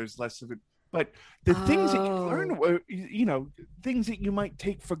maybe there's less of it. But the things that you learn were, things that you might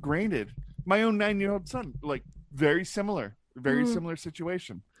take for granted. My own 9-year-old son, like very similar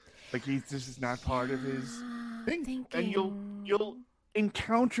situation. Like this is not part of his thing. And you'll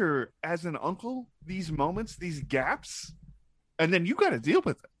encounter as an uncle these moments, these gaps, and then you got to deal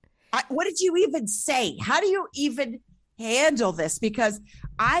with it. What did you even say? How do you even handle this? Because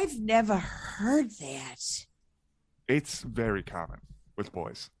I've never heard that. It's very common with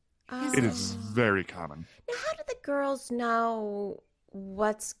boys. Oh. It is very common. Now, how do the girls know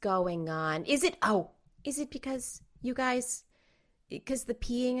what's going on? Is it because you guys, because the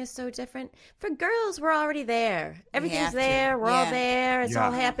peeing is so different? For girls, we're already there. Everything's there. We're all there. It's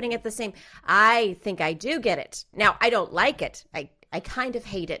all happening at the same. I think I do get it. Now, I don't like it. I kind of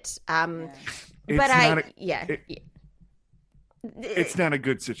hate it. It's not a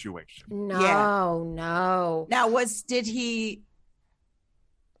good situation. No. Now, was he,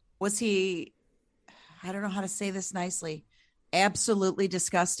 I don't know how to say this nicely, absolutely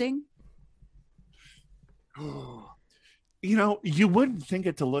disgusting? You wouldn't think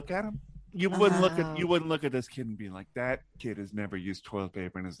it to look at him. You wouldn't look at this kid and be like, that kid has never used toilet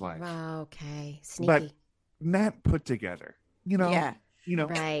paper in his life. Okay. Sneaky. But not put together.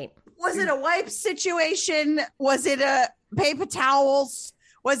 Right. Was it a wipe situation? Was it a paper towels?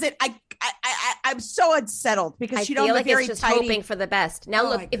 Was it? I'm so unsettled because I feel like it's just hoping for the best. Now,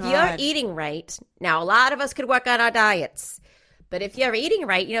 look, if you're eating right, now a lot of us could work on our diets, but if you're eating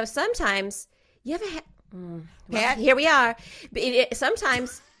right, sometimes you ever here we are.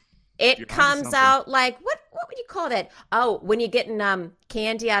 Sometimes it comes out like what would you call that? Oh, when you're getting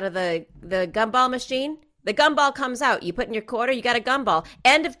candy out of the gumball machine. The gumball comes out. You put in your quarter, you got a gumball.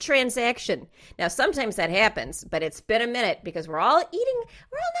 End of transaction. Now, sometimes that happens, but it's been a minute because we're all not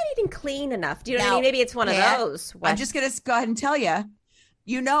eating clean enough. Do you know what I mean? Maybe it's one of those. I'm just going to go ahead and tell you,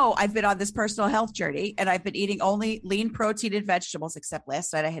 I've been on this personal health journey and I've been eating only lean protein and vegetables, except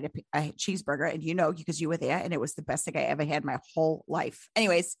last night I had a cheeseburger and because you were there and it was the best thing I ever had my whole life.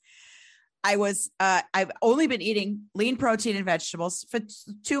 Anyways, I've only been eating lean protein and vegetables for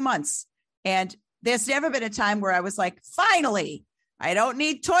 2 months. And there's never been a time where I was like, finally, I don't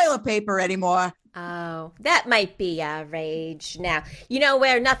need toilet paper anymore. Oh, that might be our age now.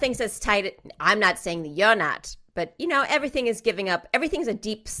 Where nothing's as tight. I'm not saying that you're not, but, everything is giving up. Everything's a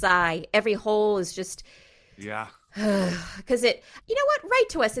deep sigh. Every hole is just. Yeah. Because write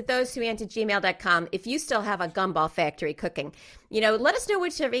to us at thosewhoant@gmail.com if you still have a gumball factory cooking. Let us know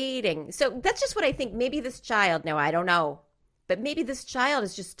what you're eating. So that's just what I think. Maybe this child, no, I don't know, but maybe this child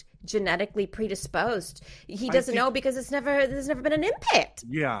is just genetically predisposed. He doesn't know because there's never been an impact.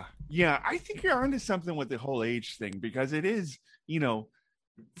 Yeah. I think you're onto something with the whole age thing because it is,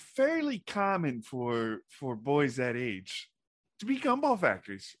 fairly common for boys that age to be gumball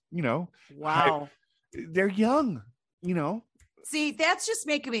factories. Wow. They're young. See, that's just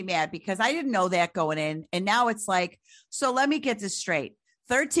making me mad because I didn't know that going in, and now it's like, so let me get this straight.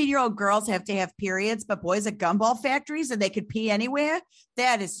 13-year-old girls have to have periods, but boys are gumball factories and they could pee anywhere.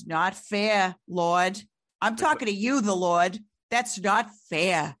 That is not fair, Lord. I'm talking to you, the Lord. That's not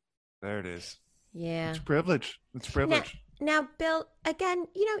fair. There it is. Yeah. It's privilege. Now, Bill, again,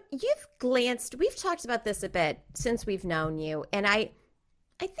 you've glanced, we've talked about this a bit since we've known you. And I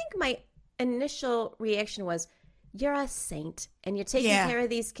think my initial reaction was, you're a saint and you're taking care of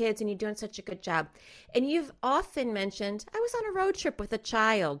these kids and you're doing such a good job. And you've often mentioned, I was on a road trip with a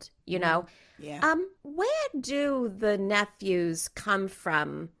child, Yeah. Where do the nephews come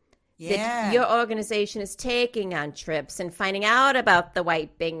from that your organization is taking on trips and finding out about the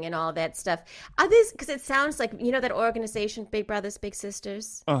white Bing and all that stuff. Are these, because it sounds like, that organization, Big Brothers Big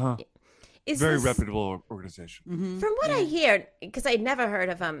Sisters? Uh-huh. Very reputable organization. Mm-hmm. From what I hear, because I'd never heard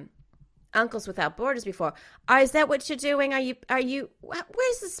of Uncles Without Borders before, is that what you're doing? Where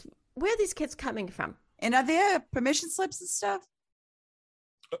are these kids coming from? And are there permission slips and stuff?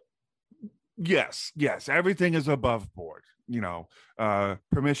 Yes. Everything is above board.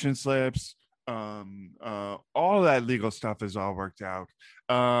 Permission slips, all that legal stuff is all worked out.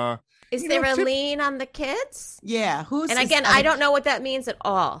 Is there a lien on the kids? Yeah. And again, I don't know what that means at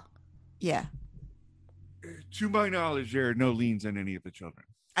all. Yeah. To my knowledge, there are no liens on any of the children.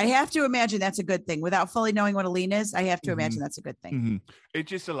 I have to imagine that's a good thing. Without fully knowing what a lien is, I have to imagine that's a good thing. Mm-hmm. It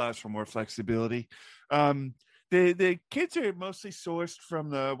just allows for more flexibility. The kids are mostly sourced from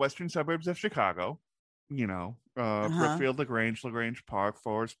the western suburbs of Chicago. Brookfield, LaGrange Park,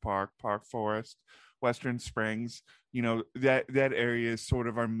 Forest Park, Park Forest, Western Springs. That area is sort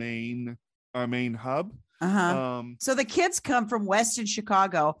of our main hub. So the kids come from Western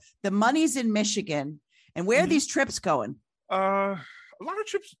Chicago. The money's in Michigan. And where are these trips going? A lot of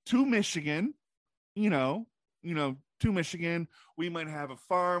trips to Michigan. To Michigan. We might have a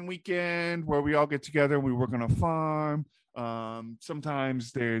farm weekend where we all get together and we work on a farm.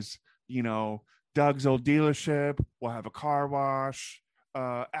 Sometimes there's, Doug's old dealership. We'll have a car wash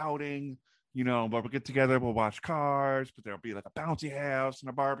outing. Where we'll get together, we'll watch cars, but there'll be like a bouncy house and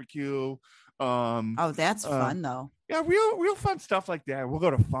a barbecue. That's fun though. Yeah, real fun stuff like that. We'll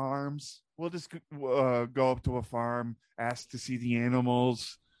go to farms. We'll just go up to a farm, ask to see the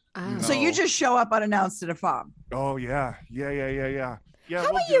animals. So you just show up unannounced at a farm. Oh yeah.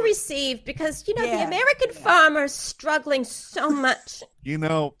 How are you received? Because the American farmer's struggling so much.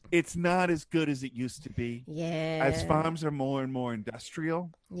 It's not as good as it used to be. Yeah. As farms are more and more industrial.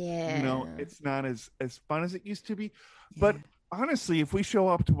 Yeah. It's not as fun as it used to be. But honestly, if we show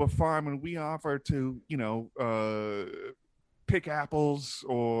up to a farm and we offer to, pick apples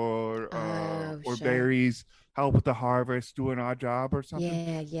or berries, help with the harvest, doing our job or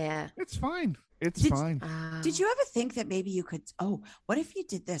something. Yeah. It's fine. It's fine. Did you ever think that maybe you could, what if you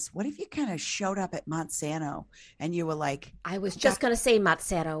did this? What if you kind of showed up at Monsanto and you were like... I was just going to say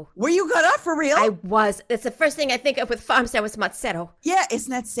Monsanto. Were you gonna, for real? I was. That's the first thing I think of with farms. That was Monsanto. Yeah,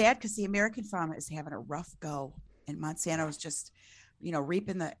 isn't that sad? Because the American farmer is having a rough go and Monsanto is just,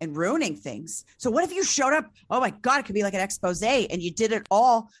 reaping and ruining things. So what if you showed up? Oh my God, it could be like an expose and you did it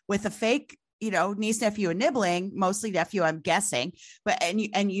all with a fake niece, nephew, and nibbling, mostly nephew, I'm guessing. But and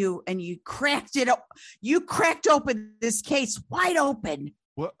you cracked it. You cracked open this case wide open.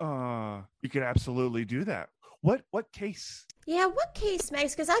 What? You could absolutely do that. What case? Yeah, what case,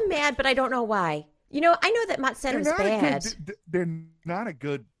 Max? Because I'm mad, but I don't know why. I know that Monsanto's bad. They're not a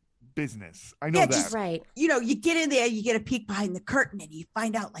good business. I know that. Right. You get in there, you get a peek behind the curtain, and you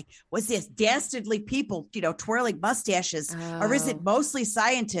find out, was this dastardly people, twirling mustaches, or is it mostly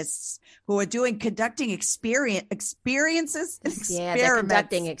scientists who are conducting experiences? Yeah, they're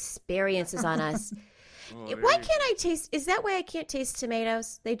conducting experiences on us. Why can't I taste? Is that why I can't taste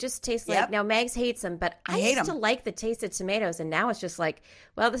tomatoes? They just taste like, now Mags hates them, but I used to like the taste of tomatoes, and now it's just like,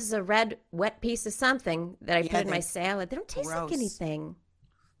 well, this is a red, wet piece of something that I put in my salad. They don't taste like anything.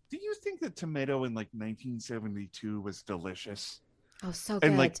 Do you think that tomato in 1972 was delicious? Oh, so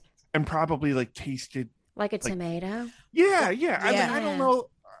good. And probably tasted like a tomato? Yeah. I don't know.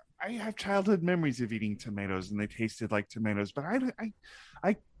 I have childhood memories of eating tomatoes and they tasted like tomatoes, but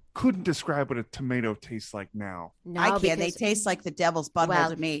I couldn't describe what a tomato tastes like now. No, I can. They taste like the devil's butthole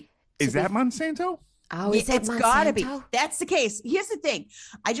to me. Is that Monsanto? Oh, it's gotta be. That's the case. Here's the thing.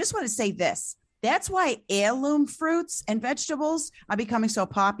 I just want to say this. That's why heirloom fruits and vegetables are becoming so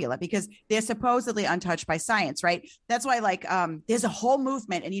popular, because they're supposedly untouched by science, right? That's why there's a whole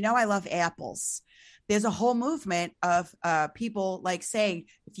movement, and I love apples. There's a whole movement of people saying,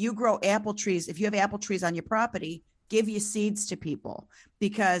 if you grow apple trees, if you have apple trees on your property, give your seeds to people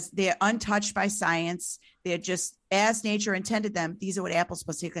because they're untouched by science. They're just as nature intended them. These are what apples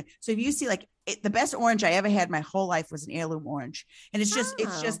supposed to look like. So if you see the best orange I ever had in my whole life was an heirloom orange. And it's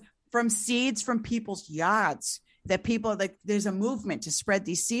just from seeds from people's yards that people there's a movement to spread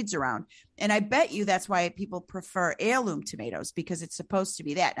these seeds around. And I bet you that's why people prefer heirloom tomatoes, because it's supposed to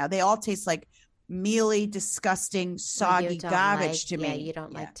be that. Now they all taste like mealy, disgusting, soggy garbage to me. Yeah, you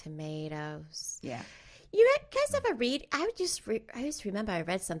don't like tomatoes. Yeah. You guys ever read? I just remember I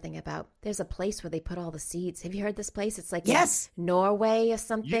read something about there's a place where they put all the seeds. Have you heard this place? It's like Norway or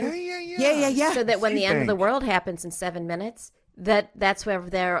something. Yeah. So that when the end of the world happens in 7 minutes, that's where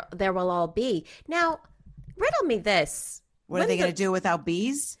there will all be. Now, riddle me this. What are they going to do without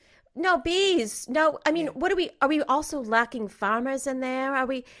bees? No bees. No, I mean, what are we also lacking farmers in there? I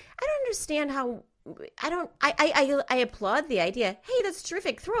don't understand how, I applaud the idea. Hey, that's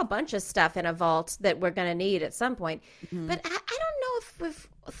terrific. Throw a bunch of stuff in a vault that we're going to need at some point. Mm-hmm. But I don't know if we've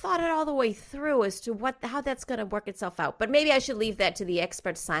thought it all the way through as to how that's going to work itself out. But maybe I should leave that to the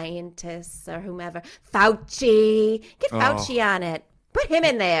expert scientists or whomever. Fauci. Get Fauci on it. Put him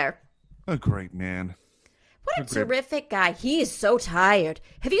in there. A great man. What a terrific guy. He is so tired.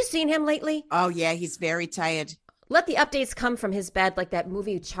 Have you seen him lately? Oh, yeah, he's very tired. Let the updates come from his bed like that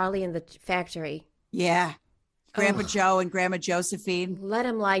movie Charlie in the Factory. Yeah. Grandpa Joe and Grandma Josephine. Let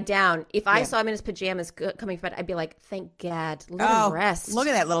him lie down. If I saw him in his pajamas coming from bed, I'd be like, thank God. Let him rest. Look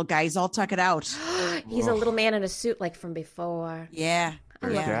at that little guy. He's all tucking out. He's a little man in a suit like from before. Yeah.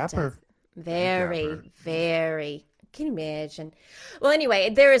 Very dapper. Very, very. Can you imagine? Well, anyway,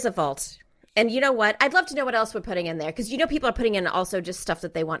 there is a vault. And you know what? I'd love to know what else we're putting in there. Because people are putting in also just stuff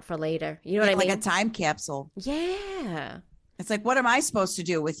that they want for later. You know what I mean? Like a time capsule. Yeah. It's like, what am I supposed to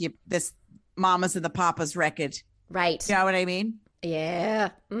do with this Mamas and the Papas record? Right. You know what I mean?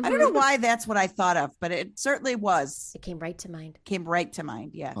 Yeah. Mm-hmm. I don't know why that's what I thought of, but it certainly was. It came right to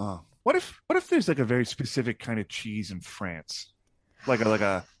mind. Yeah. What if there's like a very specific kind of cheese in France? Like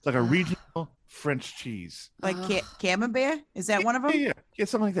a regional French cheese. Like Camembert? Is that one of them? Yeah,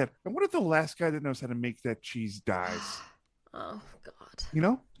 something like that. And what if the last guy that knows how to make that cheese dies? Oh,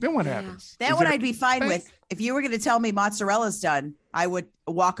 God. Then what happens? That one I'd be fine with. If you were going to tell me mozzarella's done, I would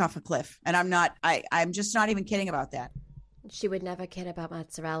walk off a cliff. And I'm just not even kidding about that. She would never kid about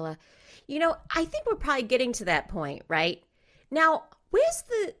mozzarella. I think we're probably getting to that point, right? Now,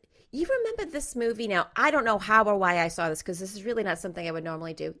 you remember this movie? Now, I don't know how or why I saw this because this is really not something I would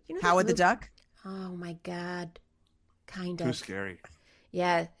normally do. Howard the Duck? Oh, my God. Kind of. Too scary.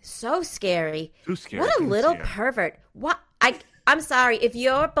 Yeah, so scary. Too scary. What a little pervert. What? I'm sorry. If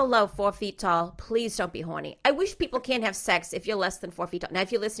you're below 4 feet tall, please don't be horny. I wish people can't have sex if you're less than 4 feet tall. Now,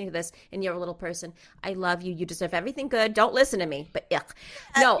 if you're listening to this and you're a little person, I love you. You deserve everything good. Don't listen to me. But yuck.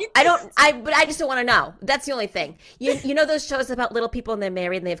 No, I don't. But I just don't want to know. That's the only thing. You know those shows about little people and they're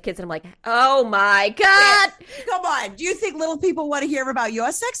married and they have kids and I'm like, oh my God. Come on. Do you think little people want to hear about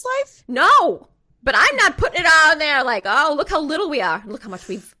your sex life? No. But I'm not putting it on there like, oh, look how little we are. Look how much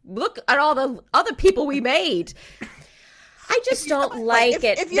look at all the other people we made. I just don't like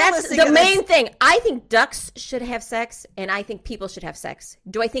it. That's the main thing. I think ducks should have sex, and I think people should have sex.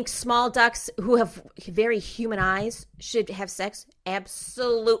 Do I think small ducks who have very human eyes should have sex?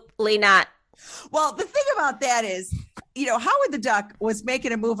 Absolutely not. Well, the thing about that is, Howard the Duck was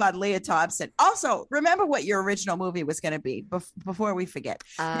making a move on Leah Thompson. Also, remember what your original movie was going to be before we forget.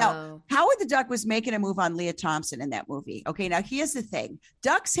 Now, Howard the Duck was making a move on Leah Thompson in that movie. Okay, now here's the thing.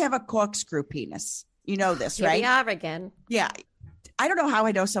 Ducks have a corkscrew penis. You know this, right? Here we are again. Yeah. I don't know how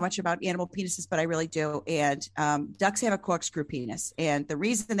I know so much about animal penises, but I really do. And ducks have a corkscrew penis. And the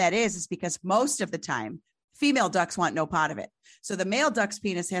reason that is because most of the time, female ducks want no part of it. So the male duck's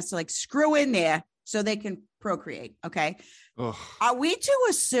penis has to screw in there so they can procreate. Okay. Ugh. Are we to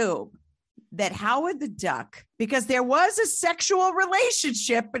assume that Howard the Duck, because there was a sexual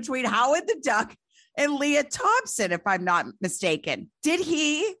relationship between Howard the Duck and Leah Thompson, if I'm not mistaken, did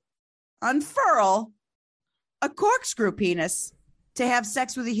he unfurl a corkscrew penis to have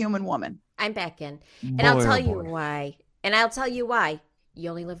sex with a human woman? I'm back in. And I'll tell you why. And I'll tell you why.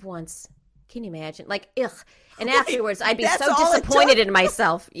 You only live once. Can you imagine? Ugh. And afterwards, I'd be so disappointed in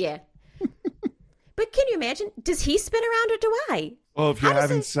myself. Yeah. But can you imagine? Does he spin around or do I? Well, if you're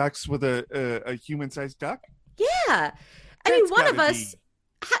having sex with a human-sized duck? Yeah. I mean, one of us...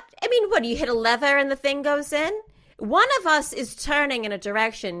 what, do you hit a lever and the thing goes in? One of us is turning in a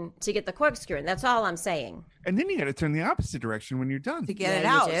direction to get the corkscrew in. That's all I'm saying. And then you got to turn the opposite direction when you're done. To get it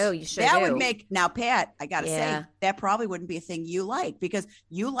out. You do. You sure that do. Would make... Now, Pat, I got to say, that probably wouldn't be a thing you like because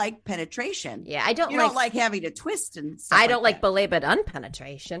you like penetration. Yeah, I don't You don't like having to twist and stuff. I don't like belabored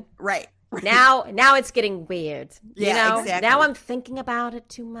unpenetration. Right. Now it's getting weird. Yeah, exactly. Now I'm thinking about it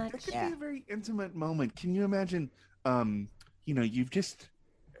too much. That could be a very intimate moment. Can you imagine, you've just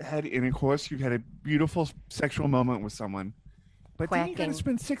had intercourse, you've had a beautiful sexual moment with someone, but then you got to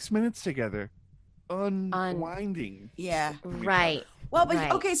spend 6 minutes together unwinding. Yeah. Right. Well,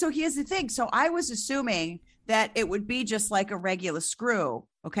 but okay, so here's the thing. So I was assuming that it would be just like a regular screw,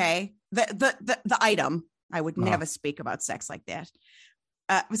 okay? The item. I would never speak about sex like that.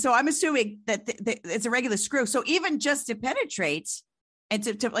 So I'm assuming that it's a regular screw. So even just to penetrate and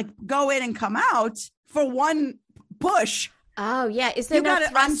to go in and come out for one push. Oh, yeah. Is there no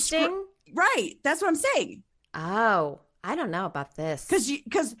thrusting? Right. That's what I'm saying. Oh, I don't know about this.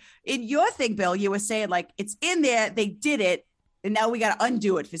 Because in your thing, Bill, you were saying it's in there. They did it. and now we got to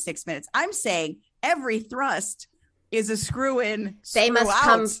undo it for 6 minutes. I'm saying every thrust is a screw in. They screw must out.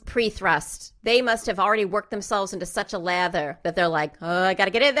 come pre-thrust. They must have already worked themselves into such a lather that they're like, oh, I got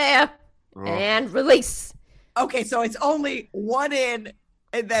to get in there and release. Okay, so it's only one in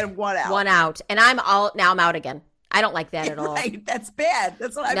and then one out. One out. And I'm out again. I don't like that at all. Right, that's bad.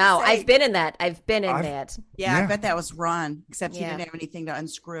 That's what I'm No, saying. I've been in that. Yeah, I Yeah. bet that was Ron, except he Yeah. didn't have anything to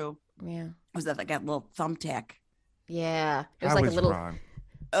unscrew. Yeah. Was that like a little thumbtack? Yeah. It was I like was a little, wrong.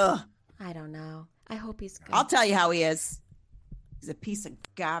 Ugh. I don't know. I hope he's good. I'll tell you how he is. He's a piece of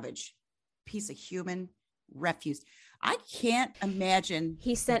garbage, piece of human refuse. I can't imagine.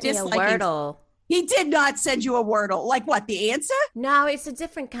 He sent me a disliking- Wordle. He did not send you a Wordle. Like what? The answer? No, it's a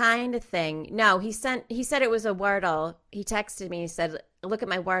different kind of thing. No, he said it was a Wordle. He texted me. He said, "Look at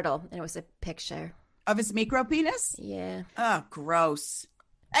my Wordle," and it was a picture. Of his micro penis? Yeah. Oh, gross.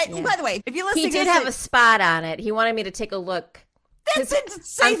 Hey, Yeah. by the way, if you're listening, He did have a spot on it. He wanted me to take a look. That didn't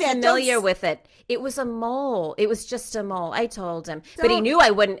say I'm that. familiar Don't- with it. It was a mole. It was just a mole. I told him, but he Don't- knew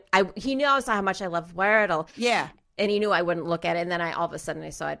I wouldn't. He knows how much I love Wordle, Yeah, and he knew I wouldn't look at it. And then all of a sudden I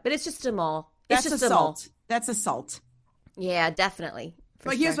saw it. But it's just a mole. It's that's just a mole. assault. That's assault. Yeah, definitely.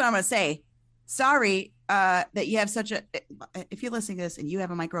 But here's what I'm going to say. Sorry that you have such a. If you're listening to this and you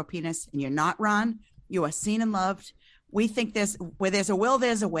have a micro penis and you're not Ron, you are seen and loved. We think where there's a will,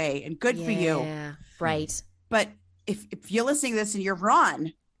 there's a way, and good for you. Yeah, right. But if you're listening to this and you're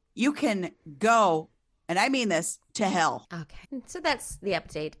Ron, you can go, and I mean this, to hell. Okay. So that's the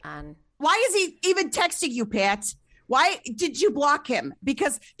update on. Why is he even texting you, Pat? Why did you block him?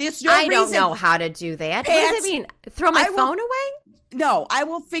 Because there's no I reason. don't know how to do that. What Pat, does it mean? Throw my I will- phone away? No, I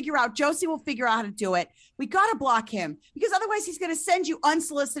will figure out. Josie will figure out how to do it. We got to block him because otherwise he's going to send you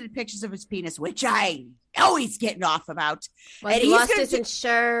unsolicited pictures of his penis, which I know he's getting off about. Well, And he he's lost gonna his do-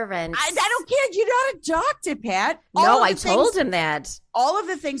 insurance. I don't care. You're not a doctor, Pat. No, I told him that. All of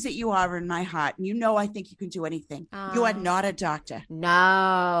the things that you are in my heart, and you know I think you can do anything. You are Oh. not a doctor.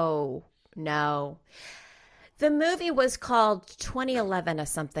 No. The movie was called 2011 or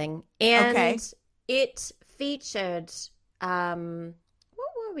something, and Okay. it featured. What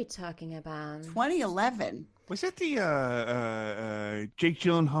were we talking about? 2011. Was that the Jake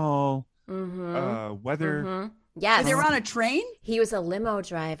Gyllenhaal weather? Mhm. Yes, They were on a train? he was a limo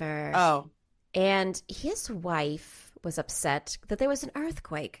driver, Oh. and his wife was upset that there was an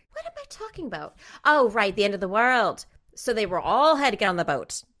earthquake. What am I talking about? Oh, right, the end of the world. So they were all had to get on the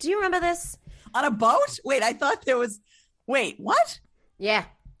boat. Do you remember this? On a boat? Wait, I thought there was. Wait, what? Yeah,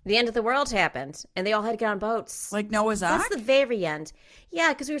 the end of the world happened, and they all had to get on boats. Like Noah's Ark? That's the very end. Yeah,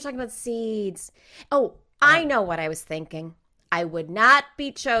 because we were talking about seeds. Oh, I know what I was thinking. I would not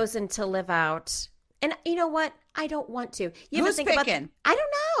be chosen to live out. And you know what? I don't want to. You ever Who's think picking? about? I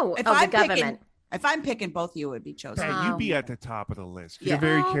don't know. If The I'm government. picking, if I'm picking, both of you would be chosen. Pat, Oh. you'd be at the top of the list. Yeah. You're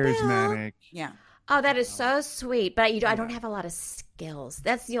very Oh, Bill. charismatic. Yeah. Oh, that is so sweet. But I don't have a lot of skills.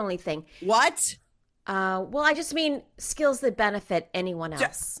 That's the only thing. What? Well, I just mean skills that benefit anyone else.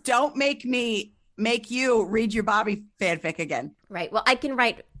 Just don't make you read your Bobby fanfic again. Right. Well, I can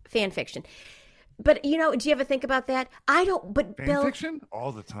write fan fiction. But, do you ever think about that? I don't. But Fan Bill. fiction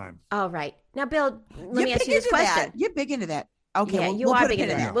all the time. Oh, right. Now, Bill, let me You're ask big you this into that. question. You're big into that. Okay. Yeah, we'll- you we'll are put a big pin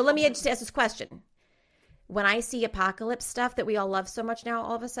into in that. Well, let me just ask this question. When I see apocalypse stuff that we all love so much now,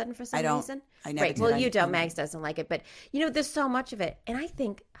 all of a sudden for some I don't. reason, I never right? did. Well, I- you I don't. never- Mags doesn't like it, but there's so much of it, and I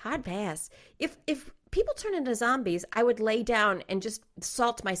think hard pass. If people turn into zombies, I would lay down and just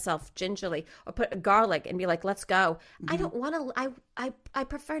salt myself gingerly, or put garlic and be like, "Let's go." I Mm-hmm. don't want to. I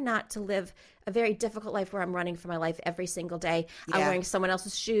prefer not to live a very difficult life where I'm running for my life every single day. I'm Yeah. wearing someone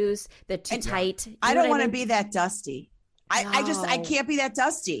else's shoes. They're too And tight. You I know don't what want to mean? be that dusty. I No. can't be that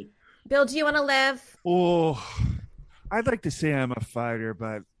dusty. Bill, do you want to live? Oh, I'd like to say I'm a fighter,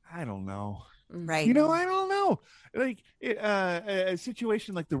 but I don't know. Right. I don't know. Like a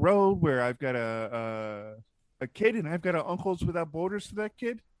situation like The Road, where I've got a kid and I've got an Uncles Without Borders for that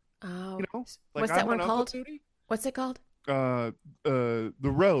kid. Oh, Like what's I'm that one on Uncle called? Duty. What's it called? The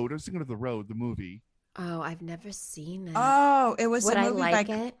Road. I was thinking of The Road, the movie. Oh, I've never seen that. Oh, it was Would a I movie like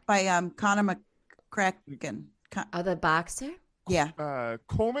by it? Conor McCracken. Oh, the boxer? Yeah.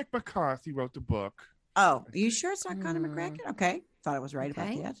 Cormac McCarthy wrote the book. Oh, are you sure it's not Conor Hmm. McCracken? Okay. Thought I was right about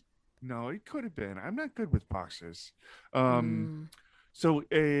Okay. that. No, it could have been. I'm not good with boxers. Mm, So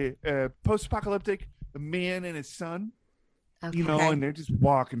a post-apocalyptic, a man and his son, okay. Okay. and they're just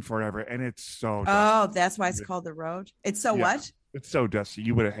walking forever, and it's so Oh, that's why it's called The Road. It's so Yeah. what? it's so dusty.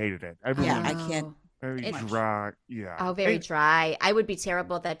 You would have hated it. Yeah, I Oh. can't. Very It's- dry. Yeah. Oh, very And- dry. I would be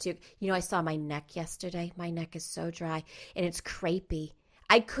terrible at that too. I saw my neck yesterday. My neck is so dry and it's crepey.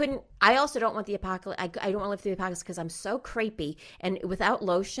 I also don't want the apocalypse. I don't want to live through the apocalypse because I'm so crepey. And without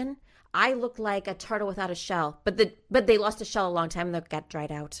lotion, I look like a turtle without a shell. But they lost a shell a long time and they got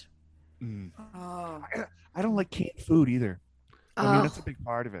dried out. Oh. I don't like canned food either. I mean, Oh. that's a big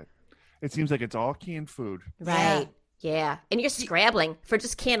part of it. It seems like it's all canned food. Right. Yeah. And you're scrabbling for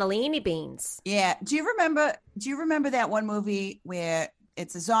just cannellini beans. Yeah. Do you remember that one movie where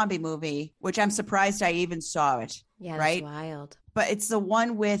it's a zombie movie, which I'm surprised I even saw it. Yeah, that's right? wild. But it's the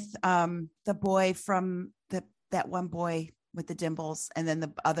one with the boy from that one boy with the dimples, and then the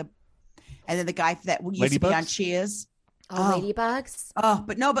guy that used to be on Cheers. Oh, Ladybugs. Oh,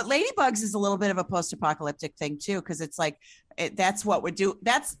 but Ladybugs is a little bit of a post-apocalyptic thing too, because it's like that's what we do.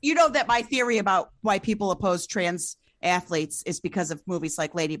 That's that my theory about why people oppose trans athletes is because of movies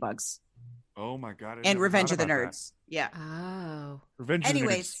like Ladybugs. Oh my God! And Revenge of the Nerds. That. Yeah. Oh. Revenge of the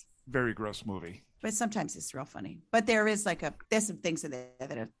Nerds. Very gross movie. But sometimes it's real funny. But there's some things in there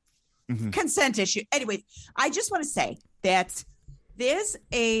that are consent issue. Anyways, I just want to say that there's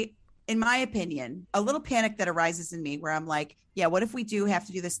in my opinion, a little panic that arises in me where I'm like, yeah, what if we do have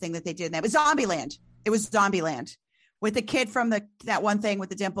to do this thing that they did in that was Zombieland? It was Zombieland with the kid from that one thing with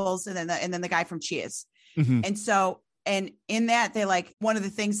the dimples and then the guy from Cheers. And so, and in that, they're like, one of the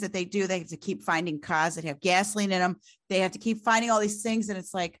things that they do, they have to keep finding cars that have gasoline in them. They have to keep finding all these things. And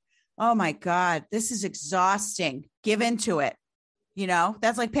it's like, oh my God, this is exhausting. Give into it.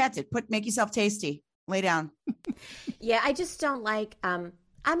 That's like Pat did. Make yourself tasty. Lay down. Yeah, I just don't like,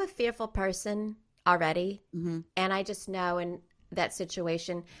 I'm a fearful person already. And I just know in that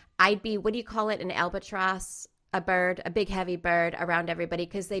situation, I'd be, what do you call it? An albatross, a big heavy bird around everybody.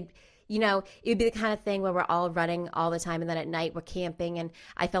 Cause it would be the kind of thing where we're all running all the time. And then at night we're camping and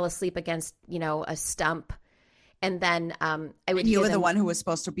I fell asleep against, a stump. And then you were the one who was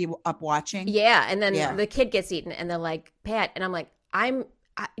supposed to be up watching. Yeah. And then the kid gets eaten and they're like, Pat. And I'm like,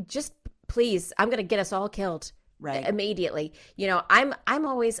 please, I'm going to get us all killed. Right. Immediately. I'm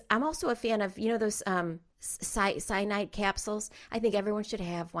also a fan of, those cyanide capsules. I think everyone should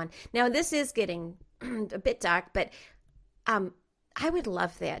have one. Now, this is getting a bit dark, but I would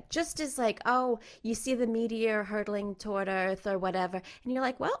love that. Just as like, oh, you see the meteor hurtling toward Earth or whatever, and you're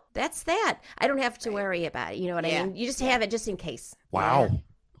like, well, that's that. I don't have to worry about it. You know what I mean? You just have it just in case. Wow.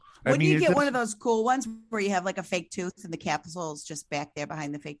 Yeah. Wouldn't you get one of those cool ones where you have like a fake tooth and the capsule is just back there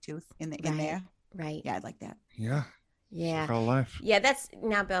behind the fake tooth in there? Right. Yeah, I'd like that. Yeah. Yeah. For life. Yeah, that's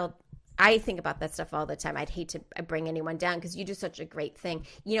now, Bill. I think about that stuff all the time. I'd hate to bring anyone down because you do such a great thing.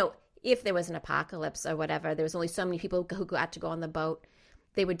 If there was an apocalypse or whatever, there was only so many people who got to go on the boat.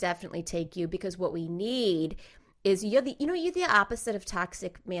 They would definitely take you because what we need is you're the opposite of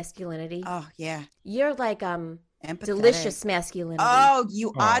toxic masculinity. Oh yeah. You're like empathetic. Delicious masculinity. Oh,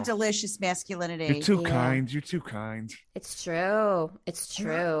 you are delicious masculinity. You're too kind. You're too kind. It's true. It's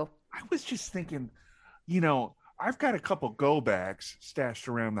true. I was just thinking, I've got a couple go bags stashed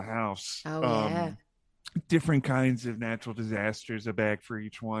around the house. Oh, yeah. Different kinds of natural disasters, a bag for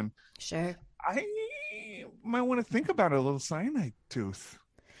each one. Sure. I might want to think about a little cyanide tooth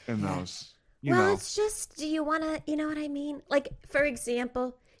in those. It's just, do you want to, you know what I mean? Like, for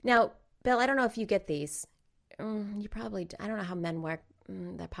example, now, Bill, I don't know if you get these. You probably, I don't know how men work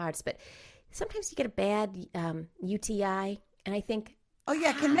their parts, but sometimes you get a bad UTI, and I think, oh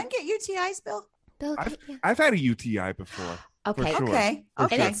yeah, can men get UTIs, Bill? Bill, I've had a UTI before. Okay. Sure. Okay.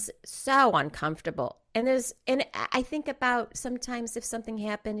 And it's so uncomfortable. And I think about sometimes if something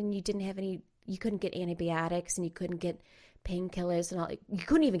happened and you didn't have you couldn't get antibiotics and you couldn't get painkillers and all, you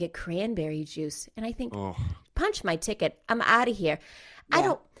couldn't even get cranberry juice. And I think, punch my ticket. I'm out of here. Yeah. I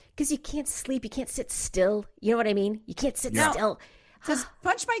don't, because you can't sleep. You can't sit still. You know what I mean? You can't sit still. Does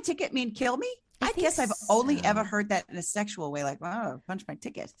punch my ticket mean kill me? I guess I've only ever heard that in a sexual way, like, oh, punch my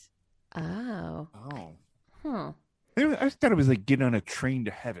ticket. Oh. I thought it was like getting on a train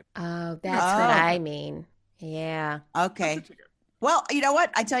to heaven. Oh, that's what I mean. Yeah. Okay. Well, you know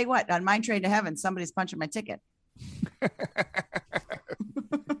what? I tell you what, on my train to heaven, somebody's punching my ticket.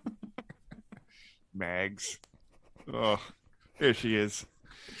 Mags. Oh, there she is.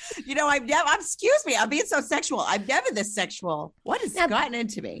 Excuse me, I'm being so sexual. I'm never this sexual. What has gotten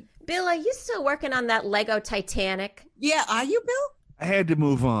into me? Bill, are you still working on that Lego Titanic? Yeah, are you, Bill? I had to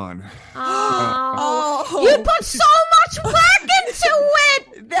move on. Oh, you put so much work into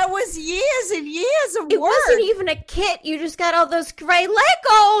it. That was years and years of work. It wasn't even a kit. You just got all those gray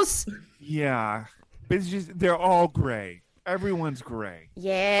Legos. Yeah, but it's just they're all gray. Everyone's gray.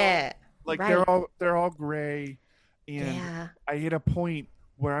 Yeah, like right. they're all gray, and I hit a point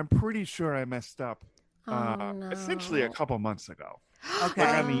where I'm pretty sure I messed up. Essentially a couple months ago. Okay,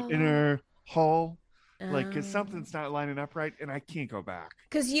 like on the inner hull. Like, because something's not lining up right, and I can't go back.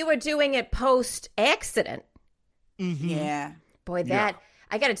 Because you were doing it post-accident. Mm-hmm. Yeah. Boy,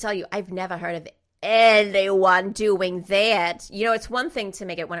 I got to tell you, I've never heard of anyone doing that. You know, it's one thing to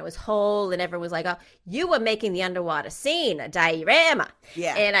make it when it was whole and everyone was like, oh, you were making the underwater scene, a diorama.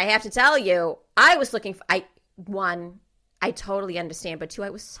 Yeah. And I have to tell you, I was looking for, I totally understand, but two, I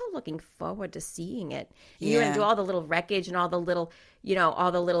was so looking forward to seeing it. You're going to do all the little wreckage and all the little,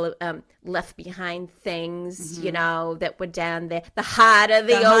 left behind things, that were down there. The heart of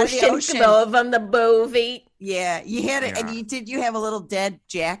the ocean. From the movie. Yeah. You had it. And did you have a little dead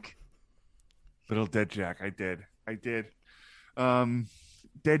Jack? Little dead Jack. I did.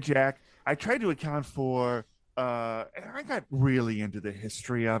 Dead Jack. I tried to account for, I got really into the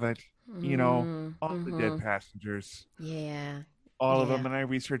history of it. All the dead passengers. Yeah. All of them. And I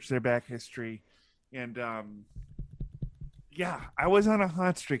researched their back history. And I was on a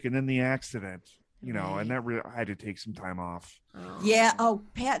hot streak and then the accident, and that really, I had to take some time off. Yeah. Oh,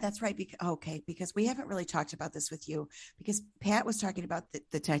 Pat, that's right. Because we haven't really talked about this with you because Pat was talking about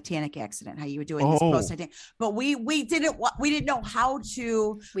the Titanic accident, how you were doing this post-Titanic, but we didn't know how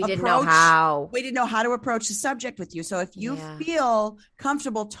to. We didn't know how to approach the subject with you. So if you feel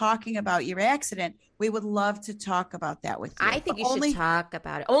comfortable talking about your accident, we would love to talk about that with you. I think you should talk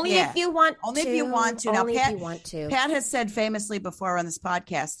about it. Only if you want to. Only if you want to. Only Now, if you want to. Pat has said famously before on this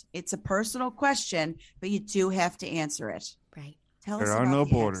podcast, it's a personal question, but you do have to answer it. Right. Tell us there about are no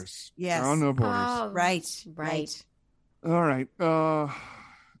the borders. Yes. There are no borders. Oh, Right. All right.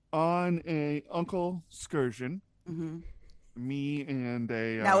 On a uncle excursion, me and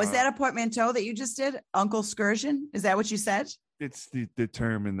a. Now, is that a portmanteau that you just did? Uncle excursion? Is that what you said? It's the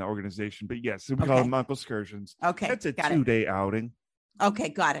term in the organization, but yes, we call them uncle excursions. Okay. That's a 2-day outing. Okay.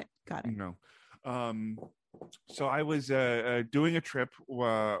 Got it. So I was doing a trip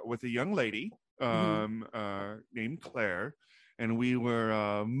with a young lady named Claire, and we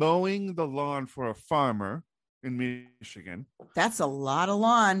were mowing the lawn for a farmer in Michigan. That's a lot of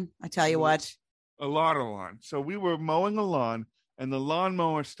lawn. I tell you what. A lot of lawn. So we were mowing a lawn, and the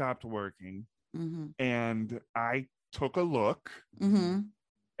lawnmower stopped working, and I took a look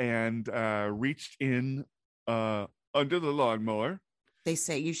and reached in under the lawnmower. They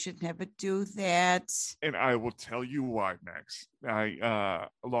say you should never do that. And I will tell you why, Max. I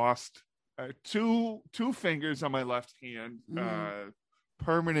lost two fingers on my left hand,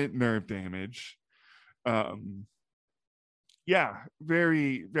 permanent nerve damage.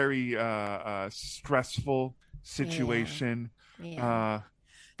 Very, very stressful situation. The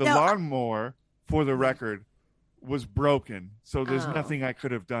lawnmower, for the record, was broken. So there's nothing I could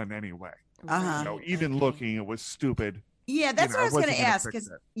have done anyway. Even looking, it was stupid. Yeah, that's what I was going to ask, because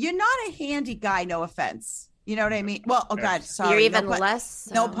you're not a handy guy, no offense. You know what I mean? Well, God, sorry. You're even less.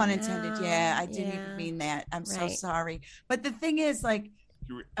 No pun intended. Yeah, I didn't even mean that. I'm so sorry. But the thing is, like,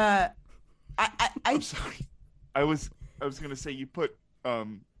 I'm sorry. I was going to say you put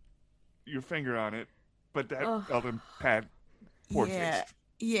your finger on it, but that Elton Pat, poor taste.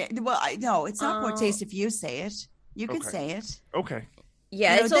 Yeah. Well, no, it's not poor taste if you say it. You can say it. Okay.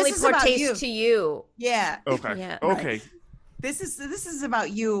 Yeah, it's only poor taste to you. Yeah. Okay. Yeah. Okay. Right. This is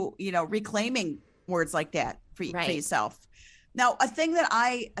about you, reclaiming words like that for yourself. Now, a thing that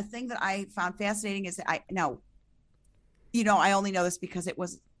I found fascinating is that I only know this because it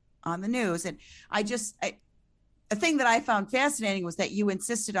was on the news, and a thing that I found fascinating was that you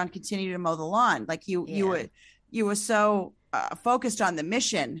insisted on continuing to mow the lawn. Like you were so focused on the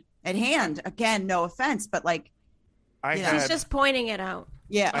mission at hand. Again, no offense, but like. He's just pointing it out.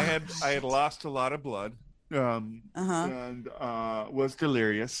 Yeah. I had lost a lot of blood. And was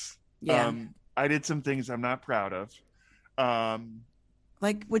delirious. Yeah. I did some things I'm not proud of.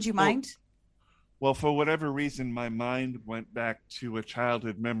 Like, would you mind? Well, for whatever reason, my mind went back to a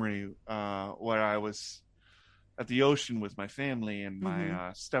childhood memory where I was at the ocean with my family, and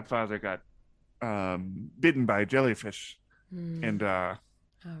my stepfather got bitten by a jellyfish. And all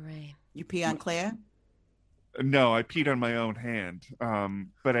right. You pee on Claire? No, I peed on my own hand,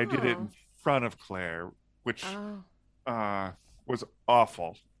 but I did it in front of Claire, which was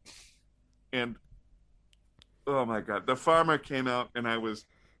awful. And oh my God, the farmer came out and I was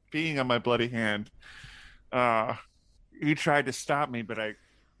peeing on my bloody hand. He tried to stop me, but I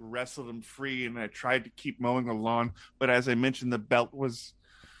wrestled him free, and I tried to keep mowing the lawn. But as I mentioned, the belt was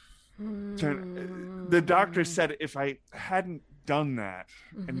turned. The doctor said if I hadn't done that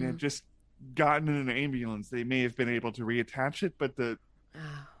and had just gotten in an ambulance, they may have been able to reattach it, but the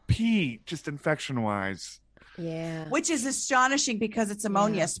pee, just infection wise, which is astonishing because it's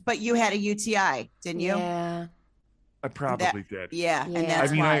ammonia, but you had a UTI, didn't you? Yeah, I probably did. And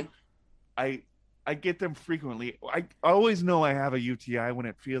that's why I get them frequently. I always know I have a UTI when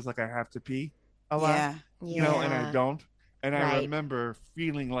it feels like I have to pee a lot. Yeah. You know, and I Yeah. don't. And I Right. remember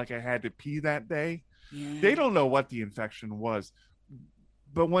feeling like I had to pee that day. Yeah. They don't know what the infection was,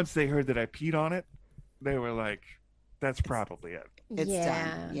 but once they heard that I peed on it, they were like, "That's probably it." It's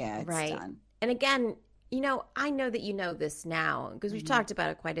yeah. done. Yeah, it's right. done. And again, I know that you know this now because we've talked about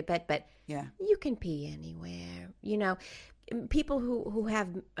it quite a bit, but Yeah. you can pee anywhere. People who have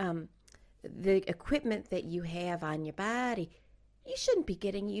the equipment that you have on your body, you shouldn't be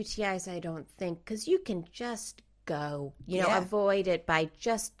getting UTIs, I don't think, because you can just go, Yeah. avoid it by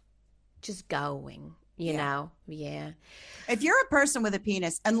just going, you Yeah. know? Yeah. If you're a person with a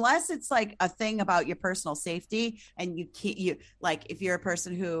penis, unless it's like a thing about your personal safety, and you can't, like, if you're a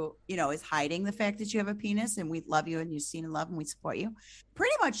person who, is hiding the fact that you have a penis, and we love you and you've seen and love and we support you,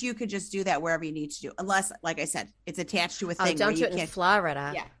 pretty much you could just do that wherever you need to do, unless, like I said, it's attached to a thing. Don't where do you it in can't.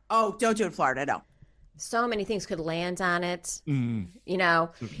 Florida. Yeah. Oh, don't do it in Florida. No. So many things could land on it. So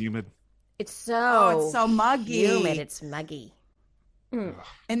humid. It's so Oh, it's so muggy. humid. It's muggy.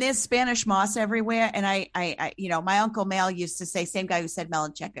 And there's Spanish moss everywhere. And I my Uncle Mel used to say, same guy who said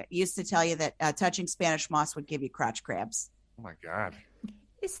Melancheca, used to tell you that touching Spanish moss would give you crotch crabs. Oh my God.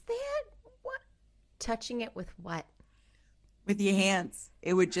 Is that what? Touching it with what? With your hands.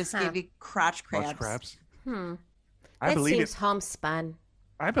 It would just Huh. give you crotch crabs. Crabs. That I believe seems it. homespun.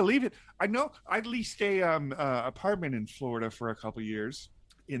 I believe it. I know. I leased a apartment in Florida for a couple years,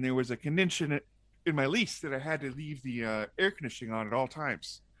 and there was a condition in my lease that I had to leave the air conditioning on at all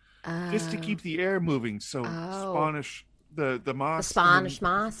times, just to keep the air moving. So Spanish, the moss, the Spanish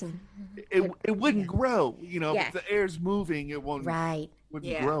moss, and it wouldn't grow. Yeah. If the air's moving, it wouldn't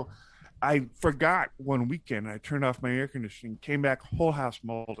Yeah. grow. I forgot one weekend. I turned off my air conditioning, came back, whole house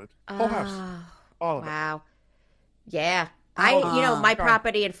molded, whole house, all of it. Wow. Yeah. Oh, my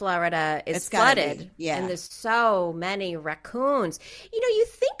property in Florida is It's gotta flooded. be, yeah. And there's so many raccoons. You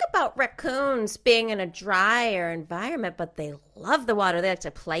think about raccoons being in a drier environment, but they love the water. They like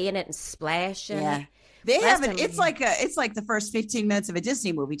to play in it and splash in Yeah. it. They Last have it. time- It's like the first 15 minutes of a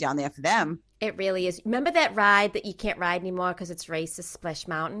Disney movie down there for them. It really is. Remember that ride that you can't ride anymore because it's racist, Splash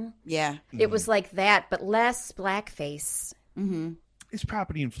Mountain? Yeah. It was like that, but less blackface. Mm-hmm. It's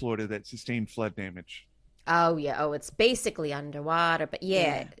property in Florida that sustained flood damage. Oh yeah. Oh, it's basically underwater, but yeah,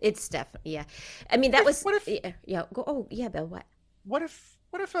 Yeah. it's definitely yeah. I mean, that was What if- yeah. Go. Oh yeah, Bill. What? What if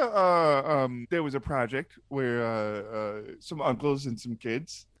there was a project where some uncles and some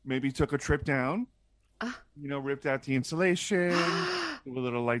kids maybe took a trip down, ripped out the insulation, do a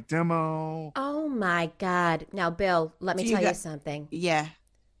little light demo. Oh my God! Now, Bill, let me So you tell you got- something. Yeah.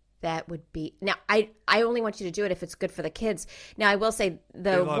 That would be now. I only want you to do it if it's good for the kids. Now, I will say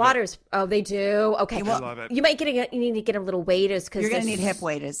the love water's. Oh, they do. Okay. I love it. You might you need to get them little waders because You're going to need hip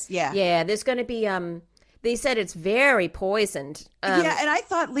waders. Yeah. Yeah, there's going to be. They said it's very poisoned. Yeah. And I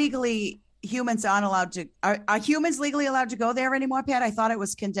thought legally humans aren't allowed to. Are humans legally allowed to go there anymore, Pat? I thought it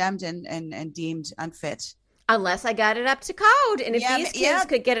was condemned and deemed unfit. Unless I got it up to code, and if Yeah, these kids yeah.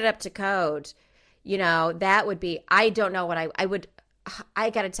 could get it up to code, that would be. I don't know what I would. I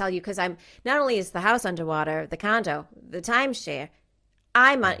got to tell you, because I'm not only is the house underwater, the condo, the timeshare,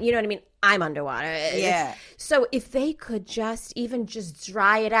 I'm you know what I mean. I'm underwater. Yeah. So if they could just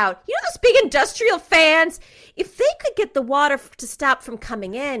dry it out, those big industrial fans, if they could get the water to stop from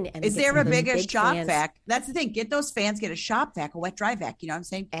coming in, and Is get there some a of those bigger big shop fans- vac? That's the thing. Get those fans, get a shop vac, a wet dry vac. You know what I'm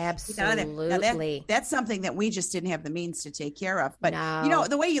saying? Get out of there. Now Absolutely. that's something that we just didn't have the means to take care of. But No.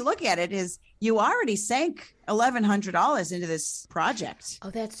 the way you look at it is you already sank $1,100 into this project. Oh,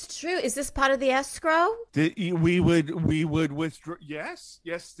 that's true. Is this part of the escrow? We would withdraw. Yes,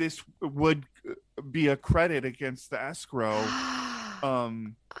 this would be a credit against the escrow.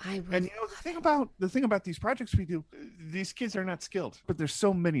 I would. And the thing about these projects we do, these kids are not skilled, but there's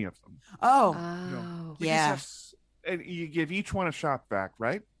so many of them. Oh, Oh. We yeah. just and you give each one a shop vac,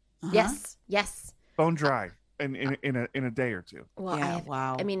 right? Uh-huh. Yes. Bone dry, and in a day or two. Well, Yeah,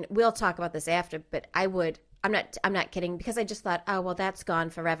 wow. I mean, we'll talk about this after, but I would. I'm not kidding, because I just thought, oh well, that's gone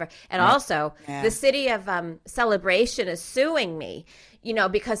forever. And also, Yeah. the city of Celebration is suing me,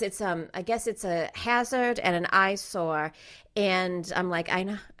 because it's I guess it's a hazard and an eyesore, and I'm like, I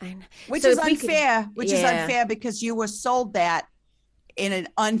know. Which So is if we could- unfair. Which is Yeah. unfair because you were sold that in an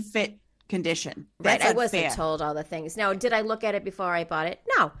unfit condition. Right, That's I wasn't unfair. told all the things. Now, did I look at it before I bought it?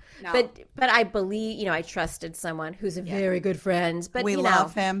 No. No. But I believe, I trusted someone who's a very good friend. But We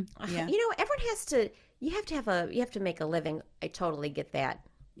love him. Yeah. Everyone has to. You have to make a living. I totally get that,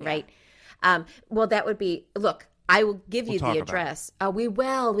 right? Well, that would be. Look, I will give We'll you talk the about it. address. Oh, we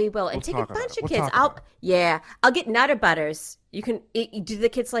will, and We'll take a talk about bunch it. of We'll kids. talk about I'll get Nutter Butters. You can do the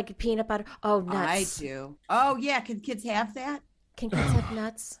kids like peanut butter? Oh, nuts. I do. Oh yeah, can kids have that? Can kids have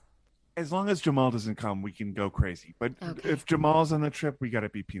nuts? As long as Jamal doesn't come, we can go crazy. But Okay. if Jamal's on the trip, we got to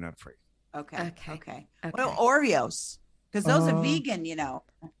be peanut free. Okay. Okay. Well, Oreos, because those are vegan. Yeah.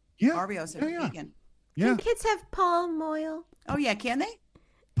 Oreos are yeah. vegan. Yeah. Can kids have palm oil? Oh yeah, can they?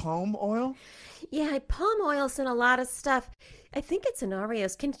 Palm oil? Yeah, palm oil's in a lot of stuff. I think it's in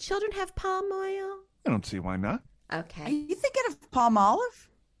Oreos. Can children have palm oil? I don't see why not. Are Okay, you thinking of palm olive?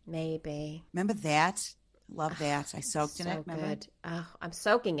 maybe. Remember that? Love that. I soaked in So it. Remember? good. Oh, I'm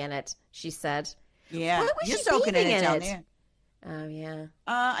soaking in it, she said. Yeah, Why was you're she soaking in bathing it in down it? there. Oh, yeah.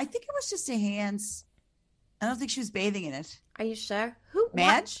 I think it was just a hands. I don't think she was bathing in it. Are you sure? Who? what?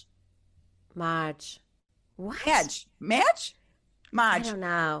 Madge? Marge. What? Madge? I Marge. don't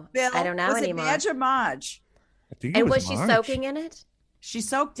know. Bill, I don't know was anymore. it Madge or Marge? I think it And was was she Marge. soaking in it? She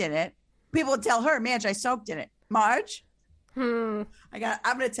soaked in it. People would tell her, Madge, I soaked in it. Marge? Hmm. I'm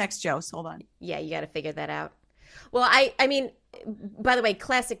gonna text Joe. Hold on. Yeah, you got to figure that out. Well, I mean, by the way,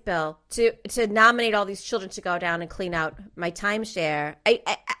 classic Bill to nominate all these children to go down and clean out my timeshare.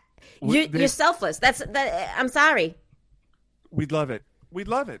 You're selfless. I'm sorry. We'd love it. We'd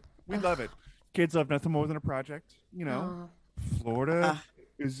love it. We'd love it. Kids love nothing more than a project. You know, Florida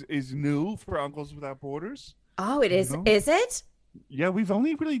is new for Uncles Without Borders. Oh, it is. No. Is it? Yeah, we've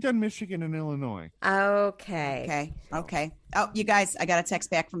only really done Michigan and Illinois. Okay. Okay. Oh, you guys, I got a text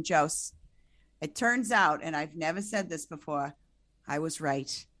back from Jose. It turns out, and I've never said this before, I was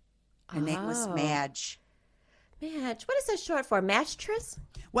right. Her name was Oh. Madge. Madge. What is that short for? Mattress?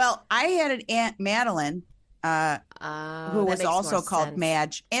 Well, I had an Aunt Madeline who that was makes also more called sense.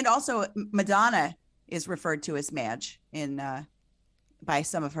 Madge, and also Madonna is referred to as Madge by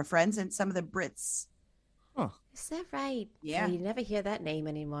some of her friends and some of the Brits. Is that right? Yeah. You never hear that name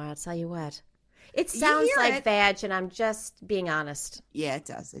anymore. I'll tell you what. It You sounds hear like it. Vag, and I'm just being honest. Yeah, it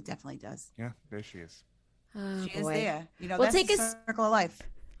does. It definitely does. Yeah, there she is. Oh, She is boy. there. You know, Well, that's take the us- circle of life.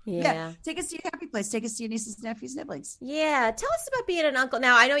 Yeah. Take us to your happy place. Take us to your nieces, nephews, nibblings. Yeah. Tell us about being an uncle.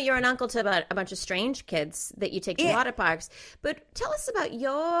 Now, I know you're an uncle to about a bunch of strange kids that you take to Yeah. water parks, but tell us about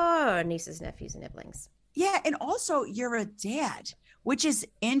your nieces, nephews, and nibblings. Yeah, and also you're a dad, which is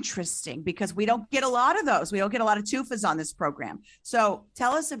interesting because we don't get a lot of those. We don't get a lot of twofas on this program. So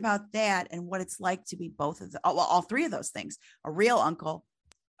tell us about that and what it's like to be both of the, all three of those things: a real uncle,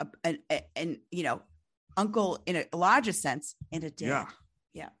 and uncle in a larger sense, and a dad.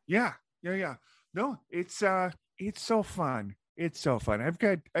 Yeah. No, it's so fun. It's so fun.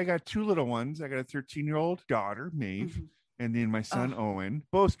 I got two little ones. I got a 13-year-old daughter, Maeve, Mhm. and then my son Oh. Owen.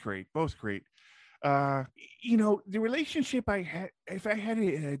 Both great. The relationship I had, if I had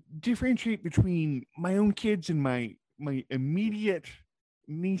to differentiate between my own kids and my immediate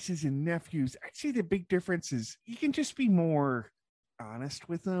nieces and nephews, I'd say the big difference is you can just be more honest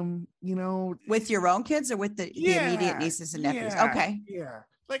with them, With your own kids or with the immediate nieces and nephews? Okay. Yeah.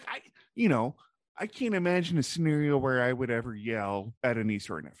 Like I can't imagine a scenario where I would ever yell at a niece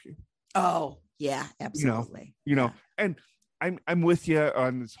or a nephew. Oh, yeah, absolutely. And I'm with you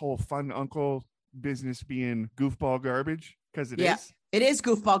on this whole fun uncle business being goofball garbage, because it is. Yeah. It is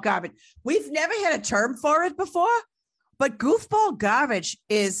goofball garbage. We've never had a term for it before, but goofball garbage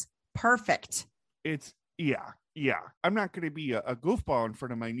is perfect. It's yeah. I'm not going to be a goofball in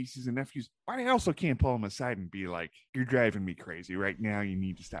front of my nieces and nephews, but I also can't pull them aside and be like, "You're driving me crazy right now. You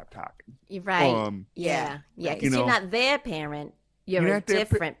need to stop talking." You're right. yeah, Yeah. right. Because you're not their parent. You're a not their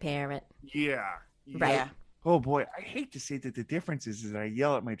different parent. Yeah. Right. Yeah. Oh boy, I hate to say that the difference is that I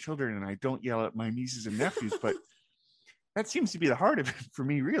yell at my children and I don't yell at my nieces and nephews, but that seems to be the heart of it for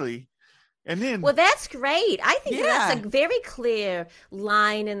me, really. And then, Well, that's great. I think that's Yeah. a very clear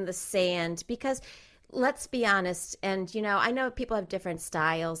line in the sand because let's be honest. And, I know people have different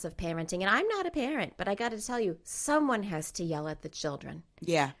styles of parenting, and I'm not a parent, but I got to tell you, someone has to yell at the children.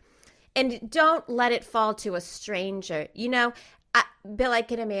 Yeah. And don't let it fall to a stranger. Bill, I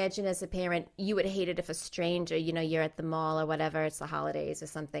can imagine as a parent, you would hate it if a stranger, you're at the mall or whatever, it's the holidays or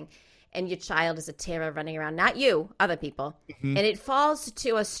something, and your child is a terror running around, not you, other people. Mhm. And it falls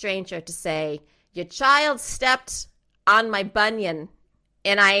to a stranger to say, your child stepped on my bunion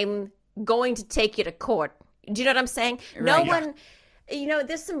and I'm going to take you to court. Do you know what I'm saying? No Right. one,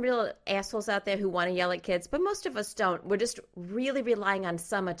 there's some real assholes out there who want to yell at kids, but most of us don't. We're just really relying on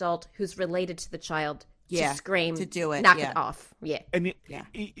some adult who's related to the child Yeah, to scream, to do it, knock yeah. it off. Yeah. and Yeah.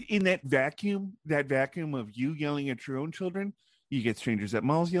 in that vacuum of you yelling at your own children, you get strangers at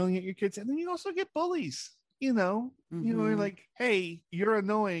malls yelling at your kids, and then you also get bullies. you know, Mhm. like, hey, you're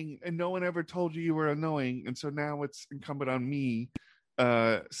annoying, and no one ever told you were annoying, and so now it's incumbent on me,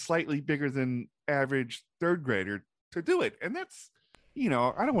 slightly bigger than average third grader, to do it. And that's, I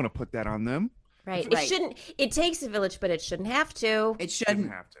don't want to put that on them. Right. It Right. shouldn't. It takes a village, but it shouldn't have to. It Shouldn't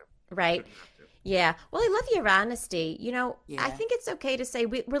shouldn't. have to. Right. Shouldn't have to. Yeah. Well, I love your honesty. I Yeah. think it's okay to say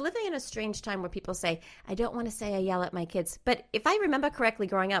we're living in a strange time where people say, I don't want to say I yell at my kids. But if I remember correctly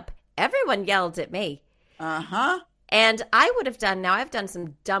growing up, everyone yelled at me. Uh-huh. And I would have done, now I've done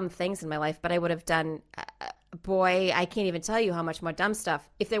some dumb things in my life, but I would have done, boy, I can't even tell you how much more dumb stuff.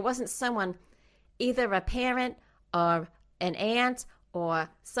 If there wasn't someone, either a parent or an aunt or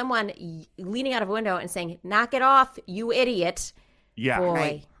someone leaning out of a window and saying, knock it off, you idiot. Yeah.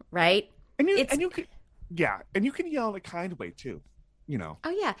 Boy, right? And you It's- and you can and you can yell in a kind way too. Oh,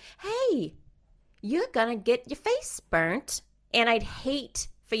 yeah. Hey, you're going to get your face burnt. And I'd hate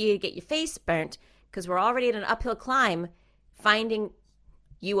for you to get your face burnt because we're already at an uphill climb finding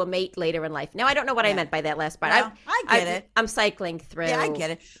you a mate later in life. Now, I don't know what I Yeah. meant by that last part. Well, I get it. I'm cycling through. Yeah, I get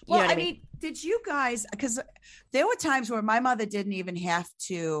it. You Well, know what I I mean? mean, did you guys, because there were times where my mother didn't even have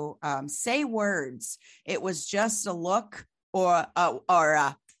to say words. It was just a look or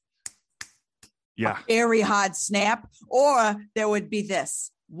a Yeah. very hard snap, or there would be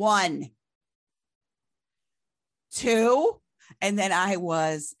this 1, 2, and then I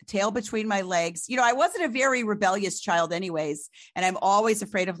was tail between my legs. I wasn't a very rebellious child anyways, and I'm always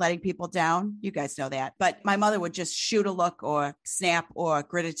afraid of letting people down. You guys know that. But my mother would just shoot a look or snap or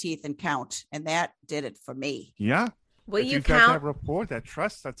grit her teeth and count, and that did it for me. Yeah. Will If you you've got count? that rapport, that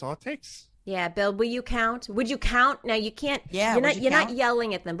trust, that's all it takes. Yeah, Bill, will you count? Would you count? Now, you can't. Yeah, You're would not you You're not count?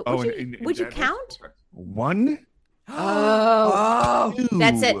 yelling at them, but Oh, would in you that way? count? 1, Oh. 2.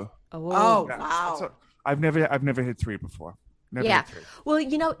 That's it. Oh, Yeah, wow. that's I've never hit 3 before. Never Yeah. hit 3. Well,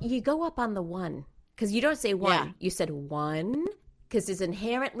 you go up on the 1 because you don't say 1. Yeah. You said 1 because there's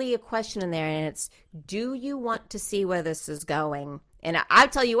inherently a question in there, and it's, do you want to see where this is going? And I'll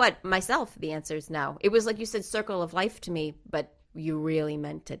tell you what, myself, the answer is no. It was like you said, circle of life to me, but you really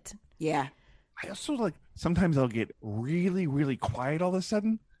meant it. Yeah. I also sometimes I'll get really, really quiet all of a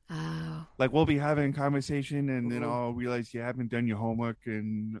sudden. Oh. Like we'll be having a conversation and then Ooh. I'll realize you haven't done your homework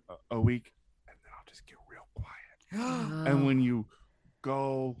in a week, and then I'll just get real quiet. And when you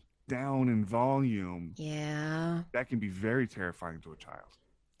go down in volume, Yeah. that can be very terrifying to a child.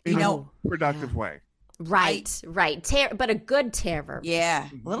 You In know- a productive way. Right. But a good terror. Yeah.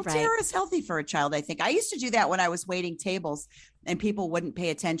 A little Right. terror is healthy for a child, I think. I used to do that when I was waiting tables and people wouldn't pay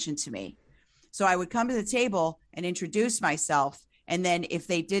attention to me. So I would come to the table and introduce myself. And then if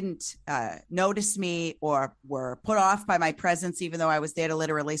they didn't notice me or were put off by my presence, even though I was there to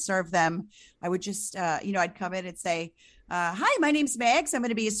literally serve them, I would just, I'd come in and say, hi, my name's Mags. I'm going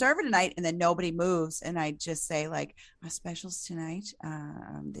to be a server tonight. And then nobody moves. And I'd just say our specials tonight.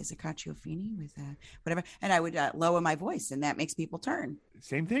 There's a cacio fini with whatever. And I would lower my voice, and that makes people turn.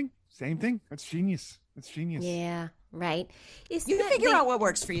 Same thing. That's genius. Yeah. Right. It's You can that figure they- out what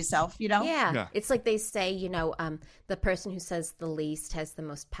works for yourself, Yeah. Yeah. It's like they say, the person who says the least has the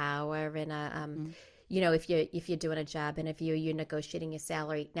most power in a if you're doing a job interview, you're negotiating your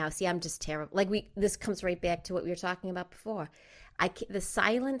salary. Now, see, I'm just terrible. This comes right back to what we were talking about before. The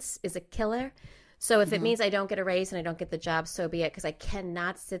silence is a killer. So if it means I don't get a raise and I don't get the job, so be it, because I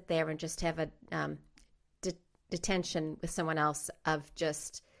cannot sit there and just have a detention with someone else of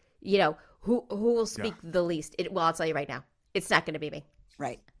just, who will speak the least. I'll tell you right now, it's not going to be me.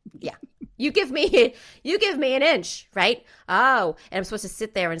 Right. Yeah. You give me an inch, right? Oh, and I'm supposed to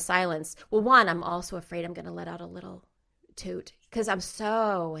sit there in silence. Well, one, I'm also afraid I'm going to let out a little toot because I'm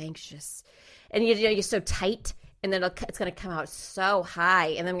so anxious. And you're so tight, and then it's going to come out so high,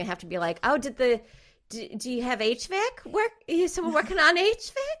 and then I'm going to have to be like, oh, do you have HVAC work? Is someone working on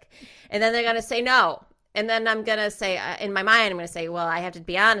HVAC? And then they're going to say no. And then I'm going to say, in my mind, I'm going to say, well, I have to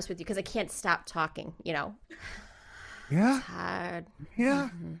be honest with you because I can't stop talking, Yeah. It's hard. Yeah.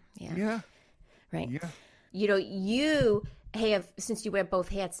 Mm-hmm. Yeah. Right. Yeah. You have, since you wear both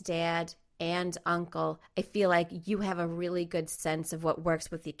hats, dad and uncle, I feel like you have a really good sense of what works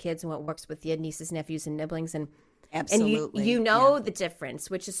with your kids and what works with your nieces, nephews, and nibblings. And Absolutely. And you know the difference,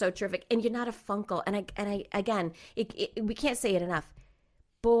 which is so terrific. And you're not a funkle. And I again, we can't say it enough.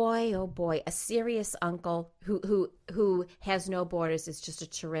 Boy, oh boy, a serious uncle who has no borders is just a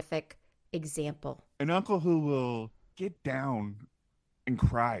terrific example. An uncle who will get down and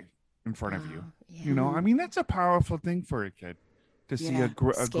cry in front of you. Yeah. I mean, that's a powerful thing for a kid to see a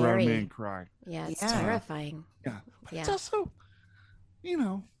grown Scary. man cry. Yeah, it's Yeah. terrifying. Yeah. But Yeah. it's also,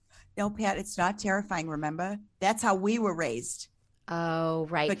 No, Pat, it's not terrifying, remember? That's how we were raised. Oh,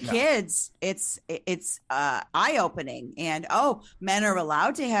 right. But kids, it's eye-opening, and men are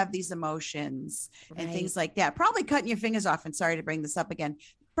allowed to have these emotions and Right. things like that. Probably cutting your fingers off, and sorry to bring this up again,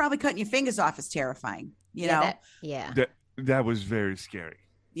 probably cutting your fingers off is terrifying, you know? That was very scary.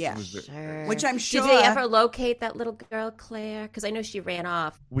 Yeah. Sure. Which I'm sure. Did they ever locate that little girl, Claire? Because I know she ran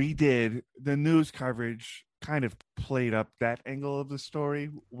off. We did. The news coverage kind of played up that angle of the story,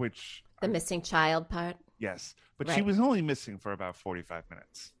 which The missing child part. yes, but she Right. was only missing for about 45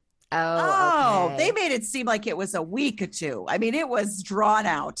 minutes. Oh, okay. They made it seem like it was a week or two. I mean, it was drawn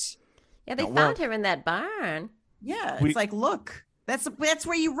out. Yeah, they No, found her in that barn. Yeah, We- it's like, look, that's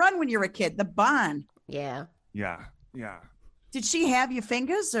where you run when you're a kid, the barn. Yeah. Yeah, yeah. Did she have your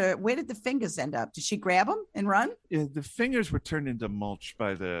fingers, or where did the fingers end up? Did she grab them and run? Yeah, the fingers were turned into mulch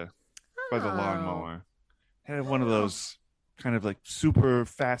by the lawnmower. Had one of those kind of like super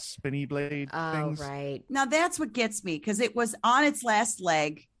fast spinny blade Oh, things. right. Now that's what gets me, because it was on its last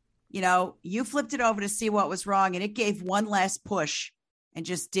leg. You know, you flipped it over to see what was wrong, and it gave one last push and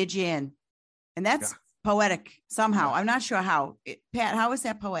just did you in. And that's poetic somehow. I'm not sure how. Pat, how is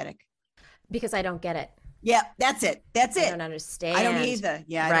that poetic? Because I don't get it. Yeah, that's it. That's I it. don't understand. I don't either.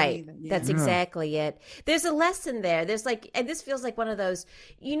 Yeah, I Right. don't either. Yeah. That's exactly it. There's a lesson there. There's like, and this feels like one of those,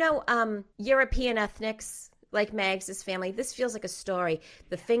 European ethnics, like Mags' family. This feels like a story.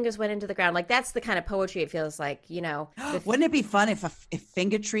 The fingers went into the ground. Like that's the kind of poetry it feels like, Wouldn't it be fun if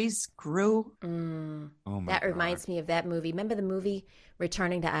finger trees grew? Oh my That reminds me of that movie. Remember the movie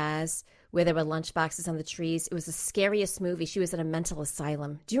Returning to Oz, where there were lunchboxes on the trees? It was the scariest movie. She was in a mental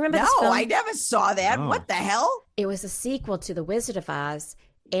asylum. Do you remember this No, film? I never saw that. No. What the hell? It was a sequel to The Wizard of Oz.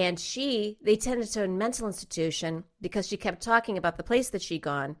 And they tended to a mental institution because she kept talking about the place that she'd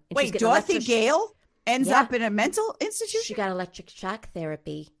gone. And she was Wait, getting Dorothy electric- Gale ends Yeah. up in a mental institution? She got electric shock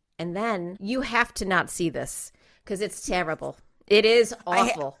therapy. And then you have to not see this because it's terrible. It is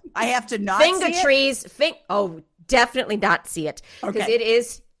awful. I have to not Finger see it? trees. Definitely not see it because Okay. it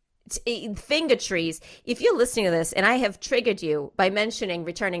is finger trees. If you're listening to this and I have triggered you by mentioning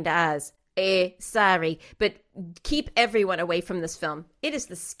Returning to Oz, sorry, but keep everyone away from this film. It is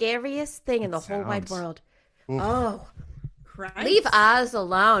the scariest thing in the whole wide sounds- world. Oof. Oh, Christ. leave Oz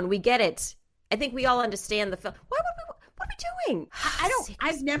alone. We get it. I think we all understand the film. What are we doing?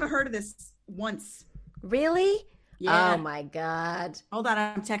 I've never heard of this once. Really? Yeah. Oh my God. Hold on,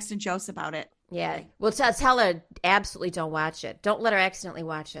 I'm texting Jose about it. Yeah. Well, tell her absolutely don't watch it. Don't let her accidentally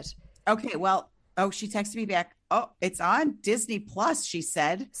watch it. Okay, well, she texted me back. Oh, it's on Disney Plus, she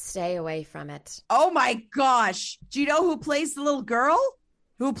said. Stay away from it. Oh my gosh. Do you know who plays the little girl?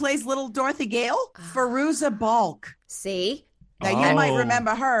 Who plays little Dorothy Gale? Feruza Balk. See? Now you might Oh.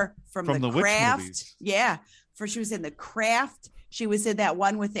 remember her from From the Witch Craft. movies. Yeah. She was in The Craft. She was in that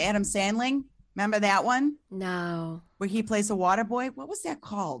one with Adam Sandling. Remember that one? No, Where he plays a water boy? What was that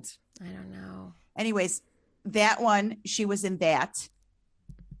called? I don't know. Anyways, that one, she was in that.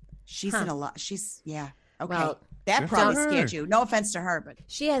 She's Huh. in a lot. Okay. Well, that good probably for her. scared you. No offense to her, but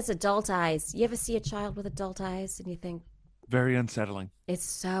She has adult eyes. You ever see a child with adult eyes and you think Very unsettling. it's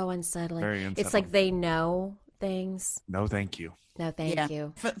so unsettling? Very It's unsettling. like they know things. No, thank you. No, thank yeah.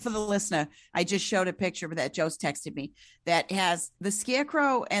 you. For the listener, I just showed a picture that Joe's texted me that has the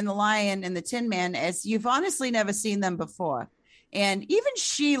Scarecrow and the Lion and the Tin Man as you've honestly never seen them before. And even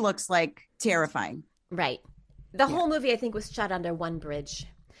she looks like terrifying. Right. The whole movie, I think, was shot under one bridge.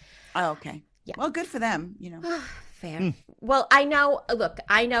 Oh, okay. Yeah. Well, good for them, Fair. Well, I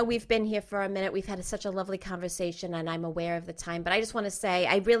know we've been here for a minute. We've had such a lovely conversation and I'm aware of the time, but I just want to say,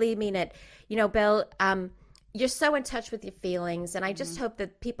 I really mean it. Bill, you're so in touch with your feelings. And I just hope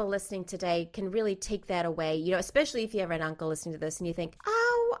that people listening today can really take that away, especially if you have an uncle listening to this and you think,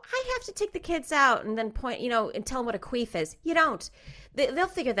 oh, I have to take the kids out and then point, and tell them what a queef is. You don't. They'll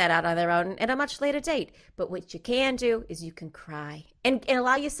figure that out on their own at a much later date. But what you can do is you can cry and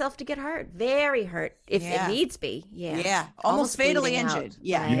allow yourself to get hurt, very hurt, if Yeah. it needs be. Yeah. Yeah. Almost fatally bleeding out. injured.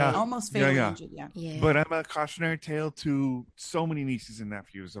 Yeah. Right. Yeah. Almost Yeah, fatally yeah. injured. Yeah. Yeah. But I'm a cautionary tale to so many nieces and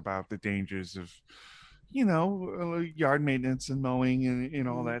nephews about the dangers of, yard maintenance and mowing and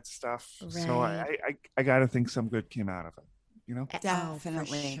all that stuff. So Right. I got to think some good came out of it.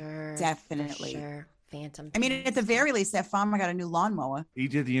 Definitely. For sure. Definitely. For sure. Phantom. I mean, at the very least, that farmer got a new lawnmower. He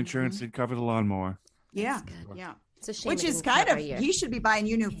did the insurance to cover the lawnmower. Yeah. good. Yeah. It's a shame Which it is didn't kind cover of, your- he should be buying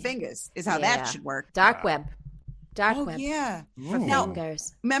you new fingers, is how Yeah. that should work. Dark web. Dark Oh, web. yeah. For Ooh. Now-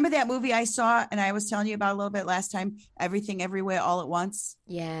 fingers. Remember that movie I saw and I was telling you about a little bit last time, Everything Everywhere All at Once?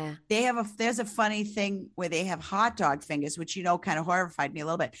 Yeah. There's a funny thing where they have hot dog fingers, which kind of horrified me a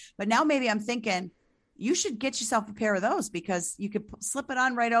little bit. But now maybe I'm thinking you should get yourself a pair of those because you could slip it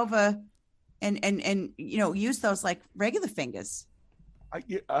on right over and use those like regular fingers.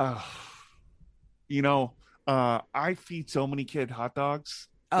 You know, I feed so many kids hot dogs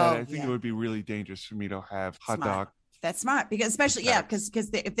that I think it would be really dangerous for me to have hot dog. That's smart because especially because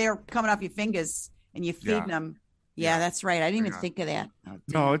if they're coming off your fingers and you're feeding them, that's right. I didn't even think of that.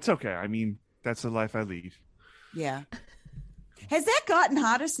 No, it's okay. I mean, that's the life I lead. Yeah. Has that gotten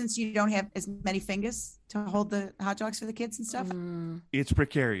hotter since you don't have as many fingers to hold the hot dogs for the kids and stuff? It's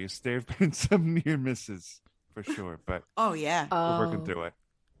precarious. There have been some near misses for sure, but we're working through it.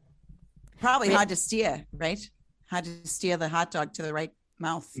 Probably hard to steer, right? Hard to steer the hot dog to the right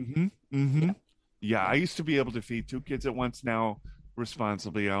mouth. Yeah, I used to be able to feed 2 kids at once. Now,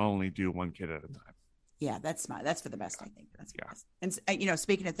 responsibly, I only do 1 kid at a time. Yeah, that's smart. That's for the best, I think. That's for the best. And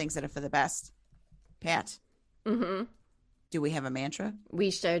speaking of things that are for the best, Pat, do we have a mantra? We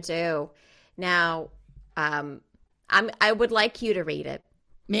sure do. Now, I would like you to read it.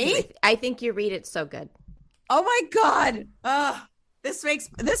 Me? I think you read it so good. Oh my God! This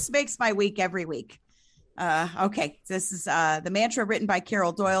makes my week every week. Okay, this is the mantra written by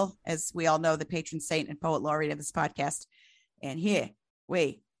Carol Doyle, as we all know, the patron saint and poet laureate of this podcast. And here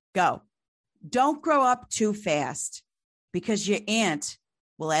we go. Don't grow up too fast because your aunt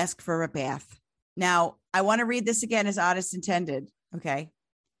will ask for a bath. Now, I want to read this again as artist intended. Okay.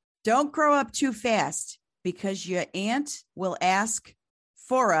 Don't grow up too fast because your aunt will ask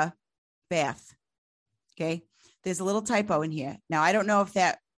for a bath. Okay. There's a little typo in here. Now, I don't know if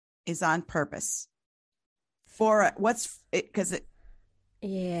that is on purpose. For a bath.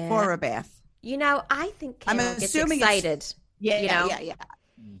 I think Carol gets excited. Yeah.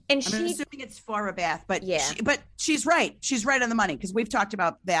 And I'm assuming it's for a bath, but she's right. She's right on the money because we've talked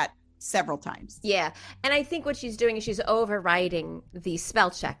about that several times. Yeah. And I think what she's doing is she's overriding the spell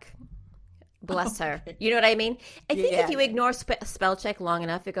check. Bless her. You know what I mean? I think if you ignore spell check long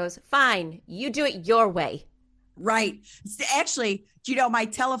enough, it goes, fine, you do it your way. Right. Actually, my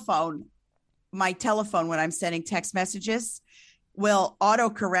telephone, when I'm sending text messages, will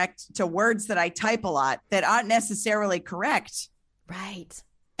autocorrect to words that I type a lot that aren't necessarily correct. Right.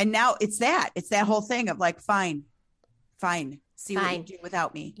 And now it's that whole thing of like, fine. See what you do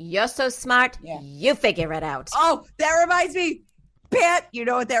without me. You're so smart. Yeah. You figure it out. Oh, that reminds me, Pat, you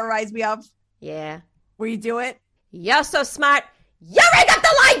know what that reminds me of? Yeah. Will you do it? You're so smart. You ring up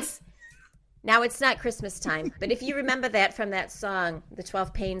the lights. Now, it's not Christmas time, but if you remember that from that song, The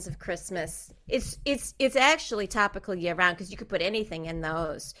 12 Pains of Christmas, it's actually topical year-round because you could put anything in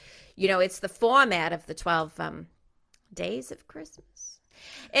those. It's the format of the 12 days of Christmas.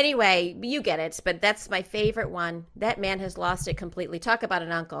 Anyway, you get it, but that's my favorite one. That man has lost it completely. Talk about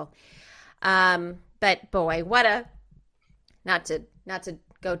an uncle. But, boy, what a... Not to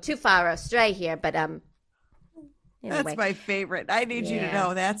go too far astray here, but... Anyway. That's my favorite. I need you to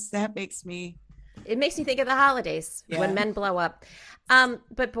know that makes me. It makes me think of the holidays when men blow up.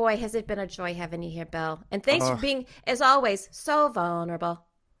 But boy, has it been a joy having you here, Bill. And thanks for being, as always, so vulnerable.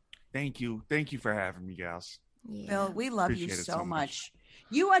 Thank you for having me, gals. Yeah. Bill, we love you so much.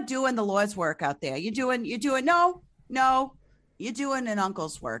 You are doing the Lord's work out there. You're doing no, you're doing an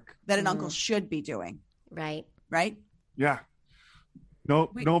uncle's work that an uncle should be doing. Right. Yeah. No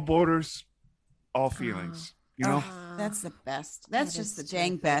borders, all feelings. That's the best. That's just the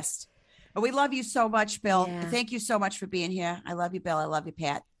dang best. But we love you so much, Bill. Yeah. Thank you so much for being here. I love you, Bill. I love you,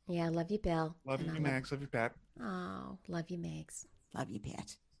 Pat. Yeah, I love you, Bill. Love you, Max. Love you, Pat. Oh, love you, Max. Love you,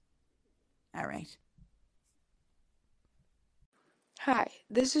 Pat. All right. Hi,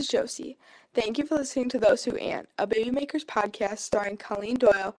 this is Josie. Thank you for listening to Those Who Aunt, a Baby Makers podcast starring Colleen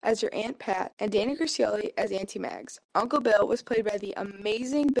Doyle as your Aunt Pat and Dana Gracioli as Auntie Mags. Uncle Bill was played by the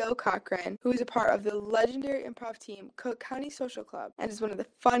amazing Bill Cochran, who is a part of the legendary improv team Cook County Social Club and is one of the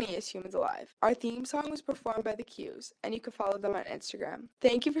funniest humans alive. Our theme song was performed by The Q's, and you can follow them on Instagram.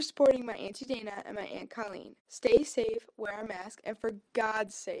 Thank you for supporting my Auntie Dana and my Aunt Colleen. Stay safe, wear a mask, and for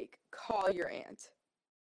God's sake, call your aunt.